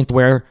 actually into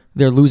where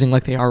they're losing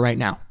like they are right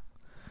now.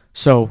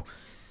 So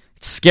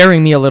it's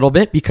scaring me a little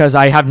bit because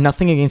I have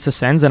nothing against the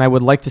Sens and I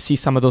would like to see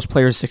some of those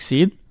players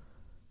succeed.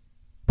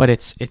 But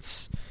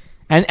it's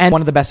and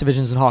one of the best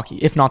divisions in hockey,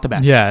 if not the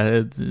best.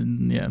 Yeah,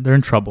 they're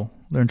in trouble.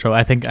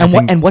 I think.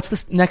 And what's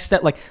the next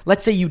step? Like,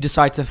 let's say you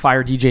decide to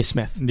fire DJ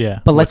Smith.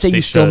 Yeah. But let's say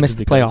you still miss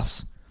the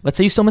playoffs.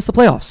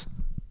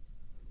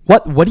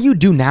 What do you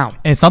do now?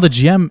 And it's not the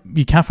GM.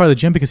 You can't fire the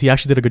GM because he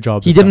actually did a good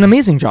job. He did an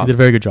amazing job. He did a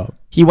very good job.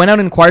 He went out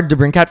and acquired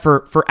DeBrincat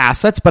for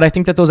assets, but I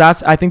think that those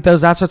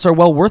assets are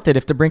well worth it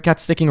if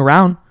DeBrincat's sticking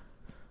around.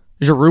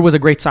 Giroux was a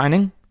great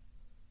signing,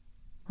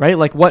 right?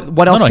 Like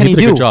what else can he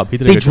do? Good job.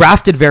 They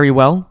drafted very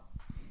well.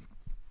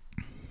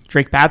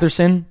 Drake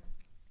Batherson,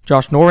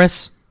 Josh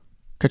Norris,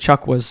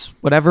 Tkachuk was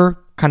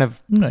whatever kind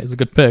of. Yeah, he's a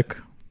good pick.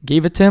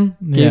 Gave it to him.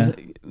 Yeah,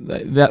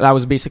 that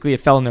was basically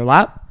it fell in their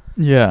lap.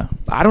 Yeah,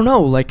 I don't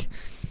know. Like,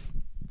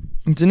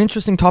 it's an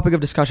interesting topic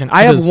of discussion.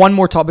 I have one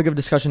more topic of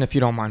discussion if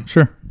you don't mind.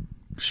 Sure,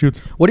 shoot.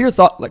 What are your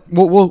thoughts? Like,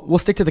 we'll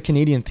stick to the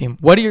Canadian theme.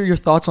 What are your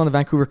thoughts on the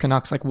Vancouver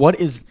Canucks? Like,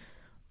 what is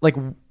like?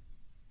 I'm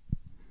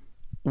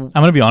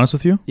gonna be honest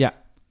with you. Yeah.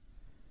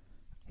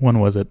 When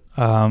was it?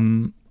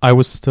 I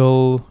was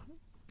still.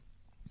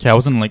 Yeah, I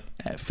was in like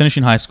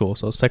finishing high school,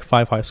 so Sec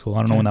 5 high school. I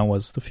don't know when that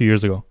was, a few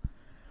years ago.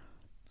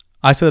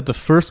 I said that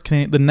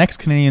the next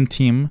Canadian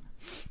team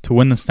to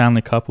win the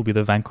Stanley Cup will be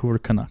the Vancouver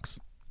Canucks.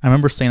 I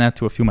remember saying that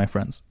to a few of my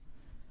friends.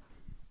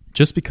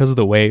 Just because of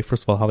the way,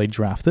 first of all, how they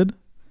drafted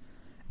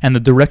and the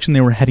direction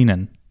they were heading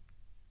in.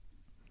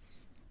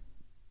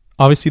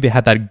 Obviously, they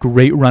had that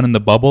great run in the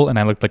bubble, and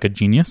I looked like a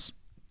genius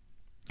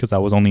because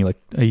that was only like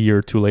a year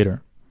or two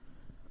later.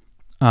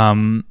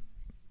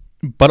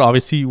 But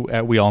obviously,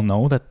 we all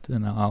know that,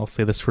 and I'll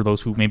say this for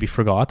those who maybe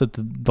forgot, that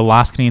the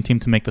last Canadian team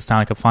to make the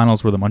Stanley Cup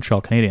Finals were the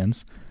Montreal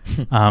Canadiens.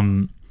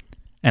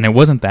 And it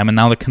wasn't them, and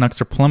now the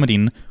Canucks are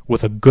plummeting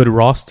with a good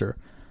roster.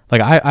 Like,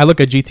 I look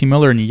at JT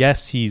Miller, and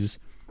yes, he's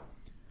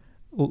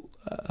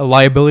a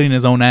liability in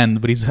his own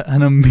end, but he's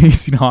an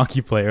amazing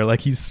hockey player.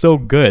 Like, he's so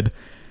good.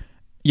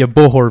 You have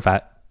Bo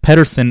Horvat,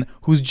 Pettersson,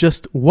 who's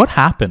just, what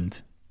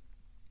happened?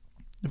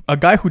 A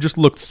guy who just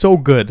looked so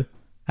good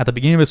at the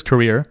beginning of his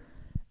career.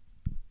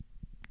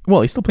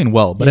 Well, he's still playing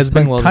well, but has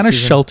been kind of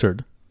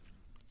sheltered,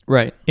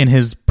 right, in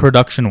his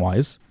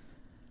production-wise.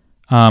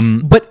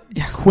 But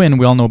Quinn,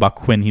 we all know about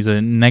Quinn. He's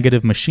a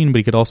negative machine, but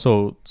he could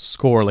also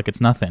score like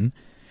it's nothing.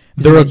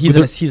 He's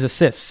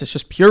assists. It's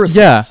just pure assists.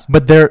 Yeah,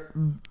 but their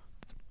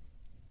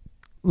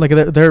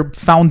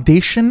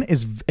foundation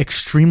is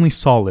extremely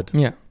solid.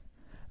 Yeah.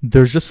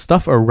 There's just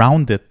stuff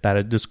around it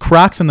there's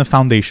cracks in the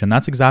foundation.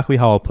 That's exactly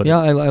how I'll put it. Yeah,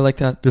 I like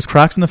that. There's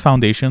cracks in the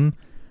foundation.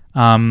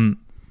 And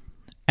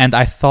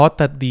I thought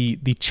that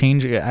the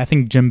change, I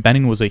think Jim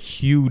Benning was a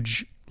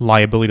huge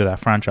liability to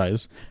that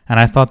franchise. And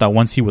I thought that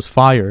once he was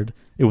fired,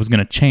 it was going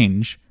to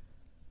change.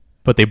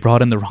 But they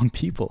brought in the wrong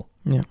people.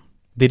 Yeah.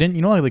 They didn't,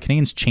 like the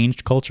Canadians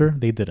changed culture.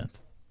 They didn't.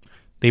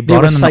 They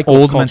brought in an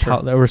old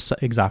mentality. They were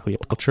exactly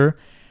culture.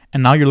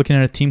 And now you're looking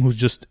at a team who's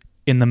just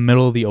in the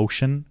middle of the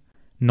ocean,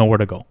 nowhere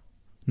to go.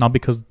 Not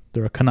because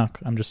they're a Canuck.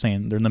 I'm just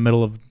saying they're in the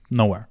middle of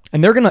nowhere.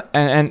 And they're gonna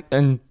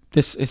and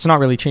this, it's not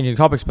really changing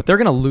topics, but they're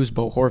gonna lose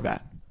Bo Horvat.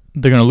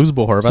 They're gonna lose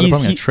Bo Horvat. They're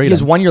probably gonna trade him. He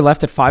has 1 year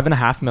left at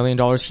 $5.5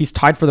 million. He's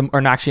tied for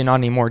actually not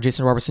anymore.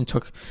 Jason Robertson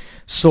took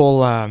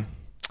the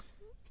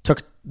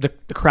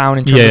crown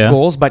in terms of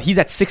goals, but he's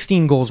at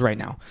 16 goals right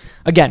now.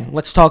 Again,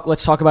 let's talk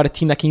about a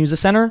team that can use a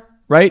center,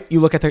 right?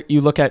 You look at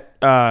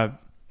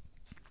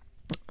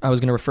I was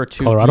going to refer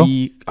to Colorado.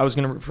 I was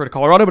going to refer to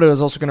Colorado, but I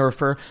was also going to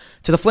refer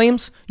to the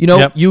Flames.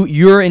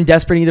 You're in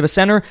desperate need of a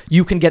center.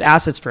 You can get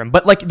assets for him,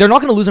 but they're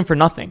not going to lose him for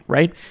nothing,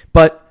 right?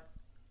 But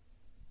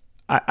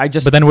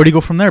But then where do you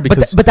go from there?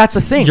 Because but that's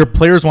the thing. Your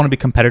players want to be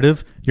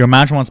competitive. Your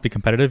management wants to be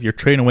competitive. You're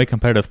trading away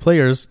competitive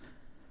players.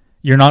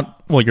 You're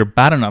not. Well, you're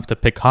bad enough to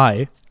pick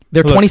high.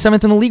 They're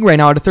 27th in the league right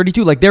now out of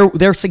 32.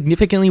 They're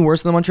significantly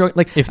worse than the Montreal.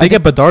 If they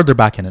get Bedard, they're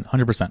back in it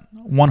 100%,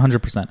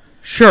 100%.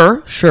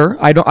 Sure.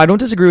 I don't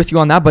disagree with you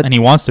on that. But and he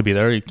wants to be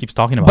there. He keeps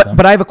talking about them.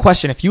 But I have a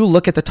question. If you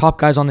look at the top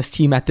guys on this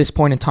team at this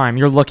point in time,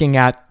 you're looking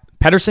at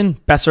Pettersson,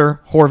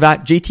 Besser,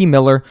 Horvat, JT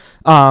Miller.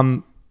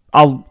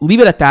 I'll leave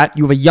it at that.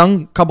 You have a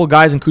young couple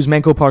guys in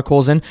Kuzmenko,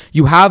 Podkolzin.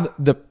 You have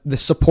the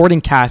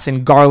supporting cast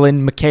in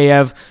Garland,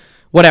 Mikheyev,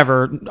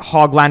 whatever,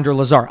 Hoglander,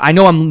 Lazar. I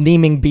know I'm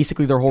naming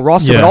basically their whole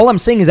roster, but all I'm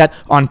saying is that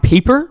on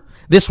paper,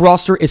 this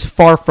roster is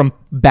far from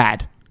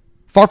bad.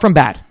 Far from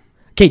bad.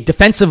 Okay,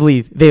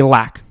 defensively, they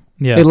lack.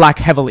 Yeah. They lack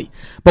heavily.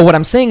 But what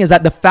I'm saying is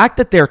that the fact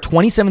that they're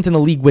 27th in the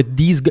league with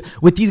these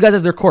guys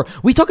as their core.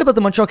 We talk about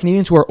the Montreal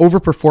Canadiens who are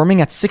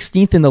overperforming at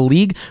 16th in the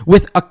league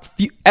with a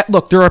few...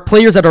 Look, there are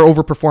players that are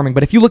overperforming,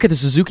 but if you look at the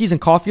Suzukis and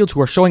Caulfields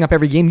who are showing up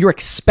every game, you're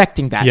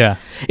expecting that. Yeah.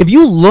 If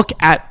you look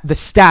at the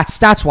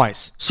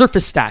stats-wise,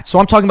 surface stats, so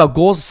I'm talking about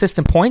goals, assists,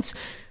 and points,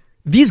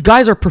 these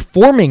guys are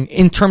performing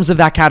in terms of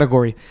that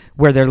category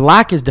where their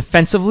lack is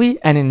defensively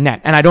and in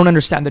net. And I don't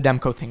understand the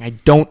Demko thing. I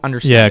don't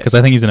understand it. Because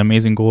I think he's an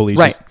amazing goalie.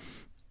 Right.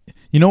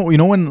 You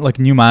know when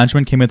new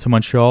management came into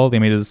Montreal, they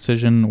made a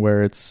decision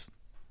where it's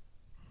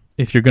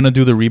if you're going to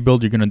do the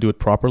rebuild, you're going to do it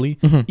properly,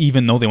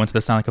 even though they went to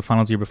the Stanley Cup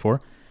Finals the year before.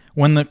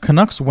 When the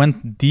Canucks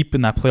went deep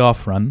in that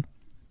playoff run,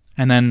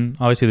 and then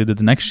obviously they did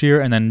the next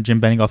year, and then Jim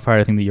Benning got fired,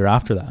 I think, the year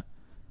after that.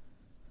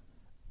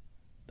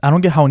 I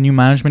don't get how new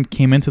management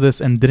came into this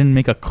and didn't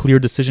make a clear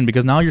decision,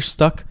 because now you're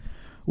stuck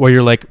where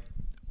you're like,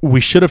 we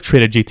should have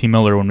traded JT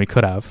Miller when we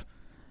could have.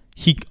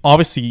 He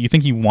obviously, you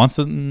think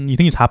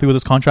he's happy with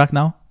his contract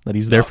now? That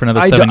he's there for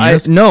another 7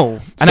 years? No.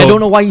 And I don't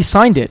know why he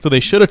signed it. So they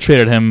should have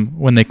traded him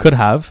when they could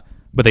have,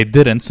 but they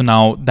didn't. So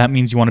now that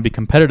means you want to be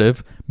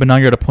competitive. But now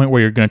you're at a point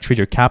where you're going to trade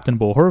your captain,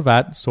 Bo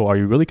Horvat. So are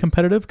you really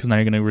competitive? Because now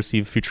you're going to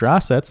receive future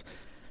assets.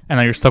 And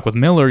now you're stuck with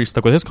Miller. You're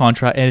stuck with his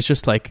contract. And it's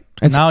just like,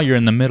 now you're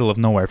in the middle of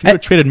nowhere. If you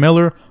had traded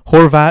Miller,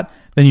 Horvat,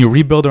 then you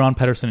rebuild around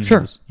Pettersson and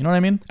Hughes. You know what I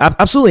mean?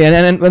 Absolutely.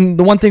 And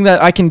the one thing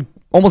that I can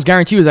almost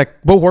guarantee you is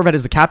that Bo Horvat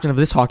is the captain of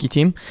this hockey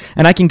team.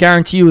 And I can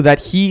guarantee you that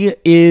he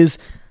is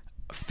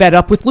fed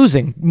up with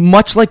losing,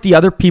 much like the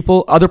other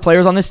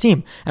players on this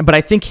team. But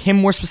I think him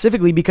more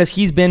specifically because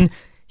he's been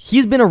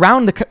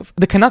around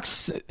the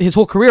Canucks his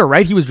whole career,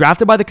 right? He was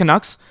drafted by the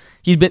Canucks.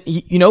 He's been,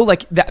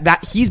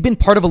 he's been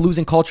part of a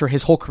losing culture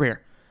his whole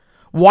career.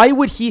 Why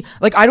would he,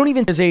 I don't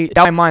even, there's a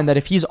doubt in my mind that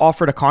if he's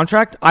offered a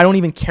contract, I don't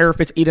even care if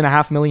it's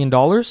 $8.5 million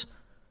or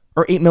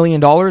 $8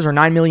 million or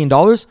 $9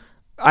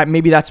 million.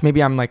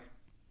 Maybe I'm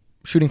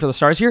shooting for the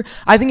stars here.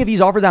 I think if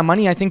he's offered that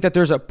money, I think that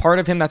there's a part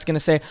of him that's going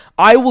to say,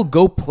 I will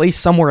go play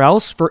somewhere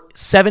else for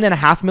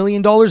 $7.5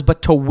 million,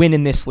 but to win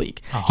in this league.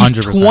 100%.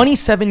 He's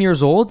 27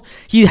 years old.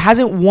 He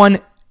hasn't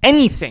won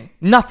anything.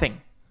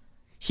 Nothing.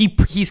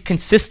 He's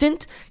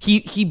consistent.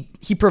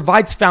 He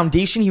provides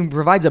foundation. He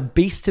provides a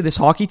base to this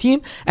hockey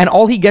team, and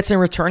all he gets in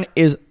return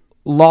is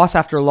loss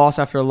after loss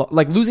after loss,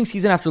 losing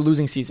season after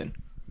losing season.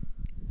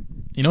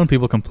 You know when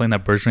people complain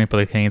that Bergevin put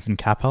the Canadiens in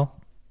cap hell?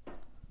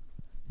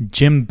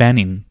 Jim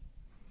Benning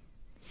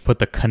put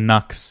the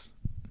Canucks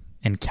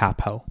in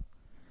cap hell.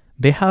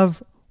 They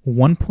have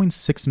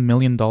 $1.6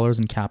 million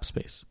in cap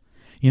space.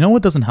 You know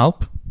what doesn't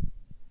help?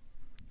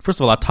 First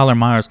of all, that Tyler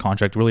Myers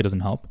contract really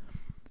doesn't help.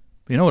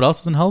 But you know what else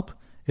doesn't help?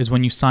 Is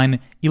when you sign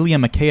Ilya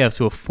Mikheyev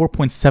to a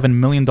 $4.7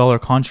 million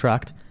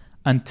contract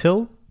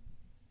until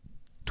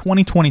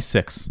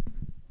 2026.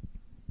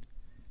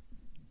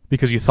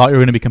 Because you thought you were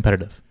going to be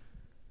competitive.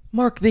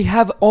 Mark, they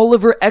have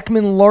Oliver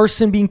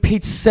Ekman-Larsson being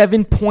paid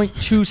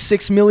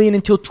 $7.26 million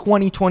until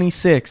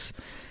 2026.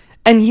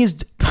 And he's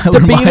Tyler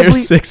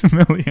Myers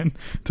 $6 million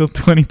till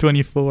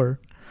 2024.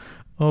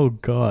 Oh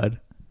God.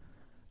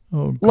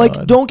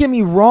 Like, don't get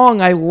me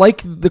wrong, I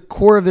like the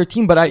core of their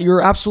team, but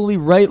you're absolutely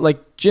right.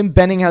 Like, Jim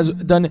Benning has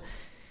done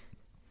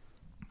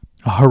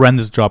a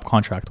horrendous job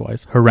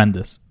contract-wise.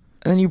 Horrendous.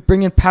 And then you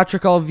bring in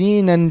Patrick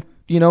Allvin, and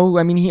I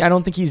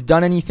don't think he's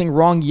done anything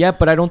wrong yet,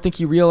 but I don't think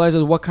he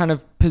realizes what kind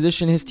of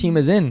position his team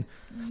is in.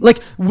 Well,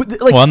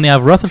 and they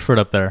have Rutherford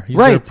up there. He's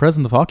their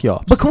president of hockey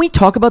ops. But can we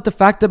talk about the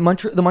fact that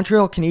the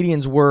Montreal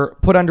Canadiens were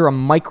put under a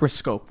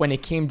microscope when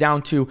it came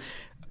down to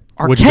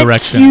Kent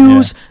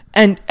Hughes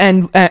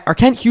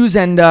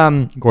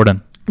and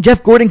Gordon.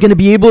 Jeff Gordon going to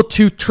be able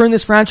to turn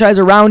this franchise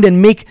around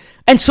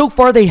and so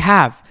far they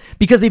have,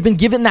 because they've been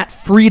given that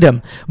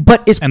freedom.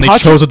 And they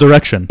chose a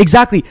direction.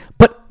 Exactly.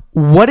 But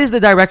what is the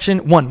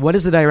direction? One, what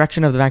is the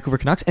direction of the Vancouver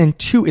Canucks? And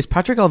two, is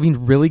Patrick Allvin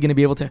really going to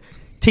be able to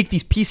take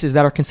these pieces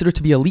that are considered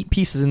to be elite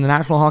pieces in the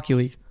National Hockey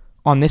League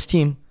on this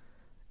team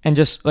and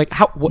just I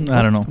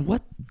don't know.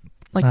 What?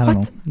 Like, I what?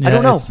 Know. Yeah, I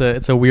don't know.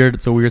 It's a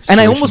weird situation.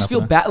 And I almost feel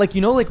bad. Like,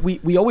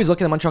 we always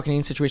look at the Montreal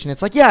Canadiens situation.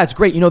 It's like, yeah, it's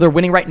great. They're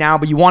winning right now,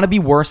 but you want to be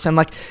worse. And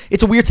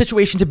it's a weird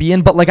situation to be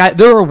in, but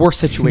there are worse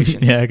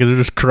situations. Yeah, because they're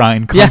just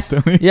crying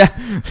constantly. Yeah.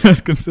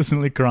 Just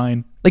consistently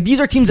crying. Like, these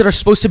are teams that are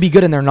supposed to be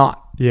good and they're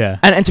not. Yeah.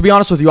 And to be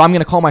honest with you, I'm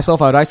going to call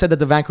myself out. I said that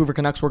the Vancouver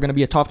Canucks were going to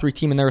be a top 3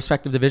 team in their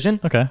respective division.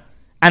 Okay.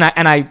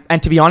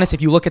 And to be honest,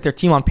 if you look at their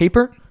team on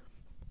paper,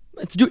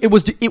 it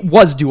was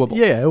doable.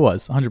 Yeah, it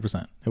was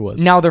 100%. It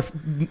was. Now they're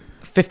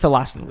fifth to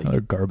last in the league.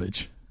 They're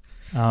garbage.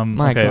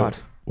 My God.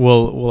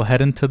 We'll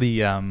head into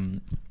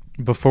the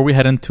before we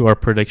head into our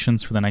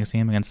predictions for the next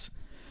game against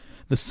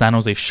the San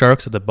Jose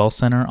Sharks at the Bell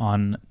Center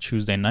on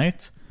Tuesday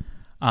night.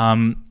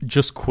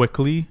 Just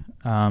quickly,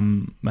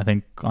 I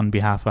think on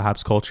behalf of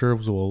Habs Culture,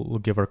 we'll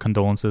give our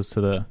condolences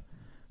to the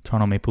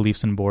Toronto Maple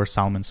Leafs and Boris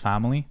Salmon's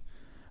family.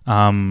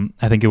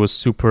 I think it was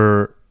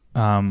super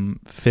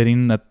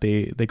fitting that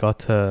they got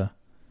to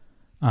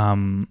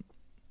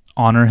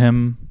honor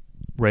him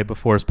right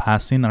before his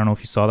passing. I don't know if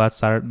you saw that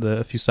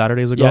a few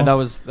Saturdays ago. Yeah, that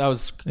was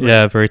great.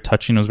 Yeah, very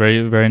touching. It was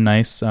very, very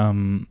nice.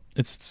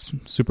 It's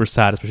super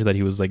sad, especially that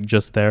he was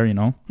just there,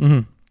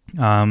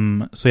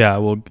 Mm-hmm. So yeah,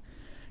 we'll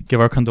give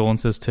our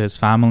condolences to his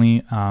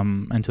family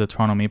and to the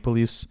Toronto Maple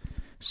Leafs.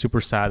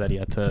 Super sad that he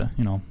had to,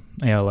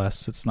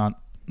 ALS. It's not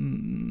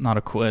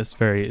a cool.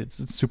 It's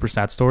a super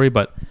sad story,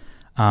 but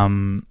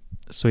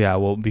so yeah.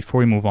 Well, before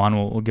we move on,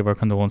 we'll give our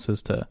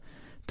condolences to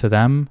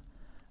them.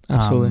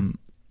 Absolutely.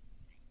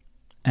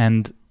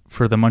 And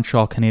for the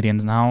Montreal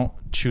Canadiens now,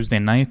 Tuesday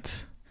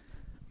night,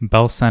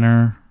 Bell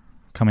Center,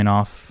 coming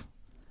off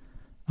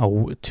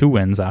 2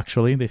 wins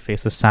actually. They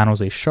face the San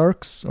Jose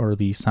Sharks, or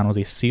the San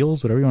Jose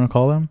Seals, whatever you want to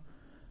call them.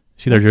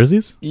 See their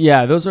jerseys?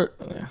 Yeah, those are.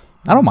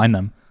 I don't mind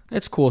them.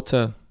 It's cool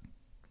to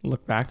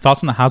look back.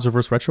 Thoughts on the Habs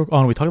reverse retro?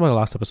 Oh, no, we talked about it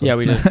last episode. Yeah,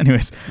 we did.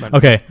 Anyways,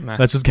 okay,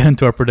 let's just get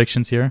into our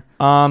predictions here.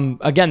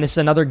 Again, this is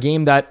another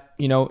game that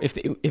if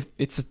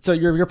it's so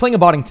you're playing a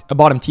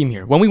bottom team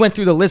here. When we went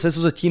through the list, this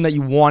was a team that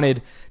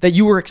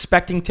you were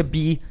expecting to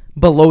be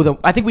below the.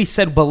 I think we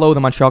said below the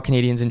Montreal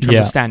Canadiens in terms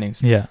of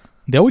standings. Yeah,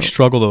 they always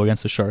struggle though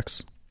against the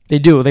Sharks. They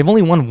do. They've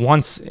only won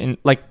once in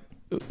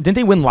Didn't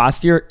they win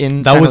last year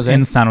in San Jose?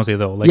 in San Jose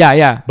though.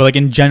 Yeah. But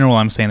in general,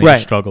 I'm saying they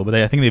struggle. But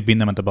I think they've beaten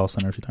them at the Bell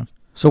Center a few times.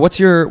 So what's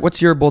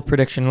your bold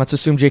prediction? Let's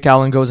assume Jake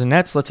Allen goes in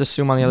nets. Let's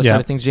assume on the other side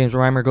of things, James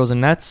Reimer goes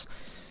in nets.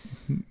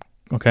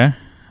 Okay.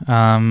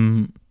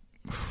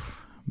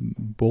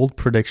 Bold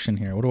prediction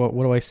here. What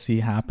do I see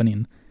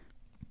happening?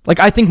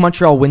 I think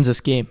Montreal wins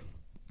this game.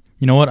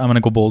 You know what? I'm gonna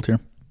go bold here.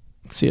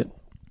 Let's see it.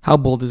 How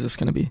bold is this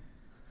gonna be?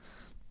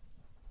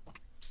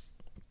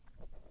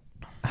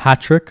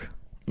 Hat trick.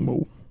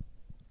 Whoa.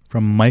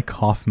 From Mike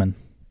Hoffman.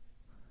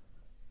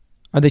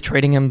 Are they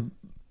trading him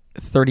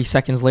 30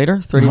 seconds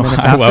later? 30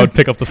 minutes after? I would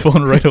pick up the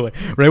phone right away.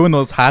 Right when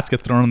those hats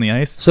get thrown on the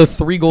ice. So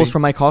 3 goals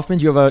from Mike Hoffman.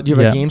 Do you have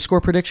a game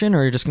score prediction,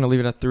 or you're just going to leave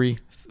it at 3?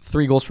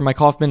 3 goals from Mike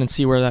Hoffman and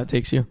see where that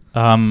takes you?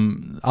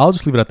 I'll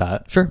just leave it at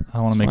that. Sure. I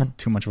don't want to make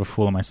too much of a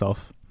fool of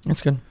myself.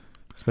 That's good.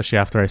 Especially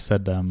after I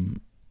said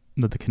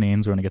that the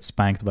Canadiens were going to get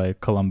spanked by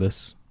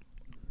Columbus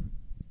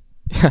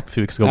a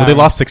few weeks ago. But they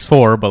lost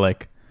 6-4,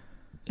 but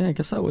yeah, I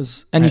guess that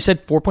was. And you said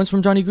 4 points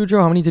from Johnny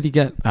Gaudreau. How many did he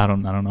get? I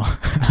don't know.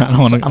 I don't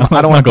want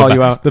to call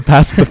you out. The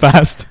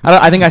past.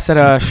 I think I said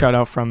a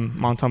shutout from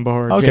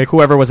Montembeau or Jake,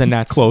 whoever was in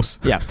nets. Close.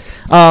 Yeah.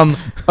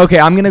 Okay,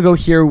 I'm gonna go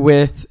here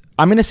with.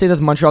 I'm gonna say that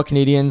the Montreal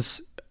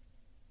Canadiens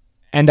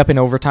end up in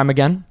overtime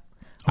again.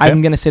 Okay.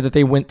 I'm gonna say that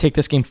they take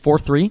this game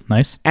 4-3.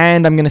 Nice.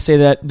 And I'm gonna say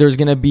that there's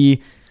gonna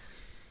be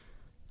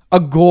a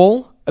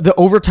goal, the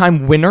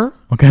overtime winner.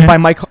 Okay. By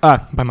Mike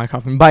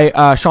Hoffman,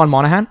 by Sean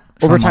Monahan.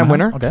 Overtime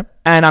winner. Okay.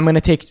 And I'm going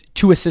to take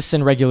 2 assists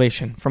in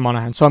regulation from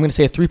Monahan. So I'm going to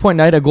say a 3-point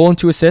night, a goal and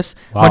 2 assists.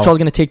 Wow. Montreal's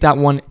going to take that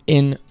one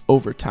in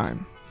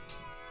overtime.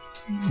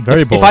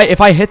 Very bold.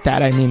 If I hit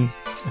that,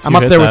 I'm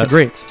up there with the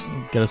greats.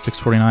 Get a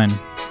 649.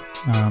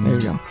 There you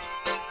go.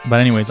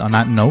 But anyways, on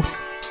that note,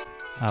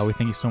 we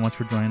thank you so much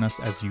for joining us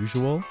as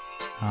usual.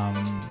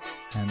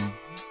 And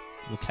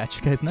we'll catch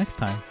you guys next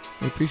time.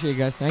 We appreciate it,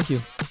 guys. Thank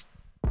you.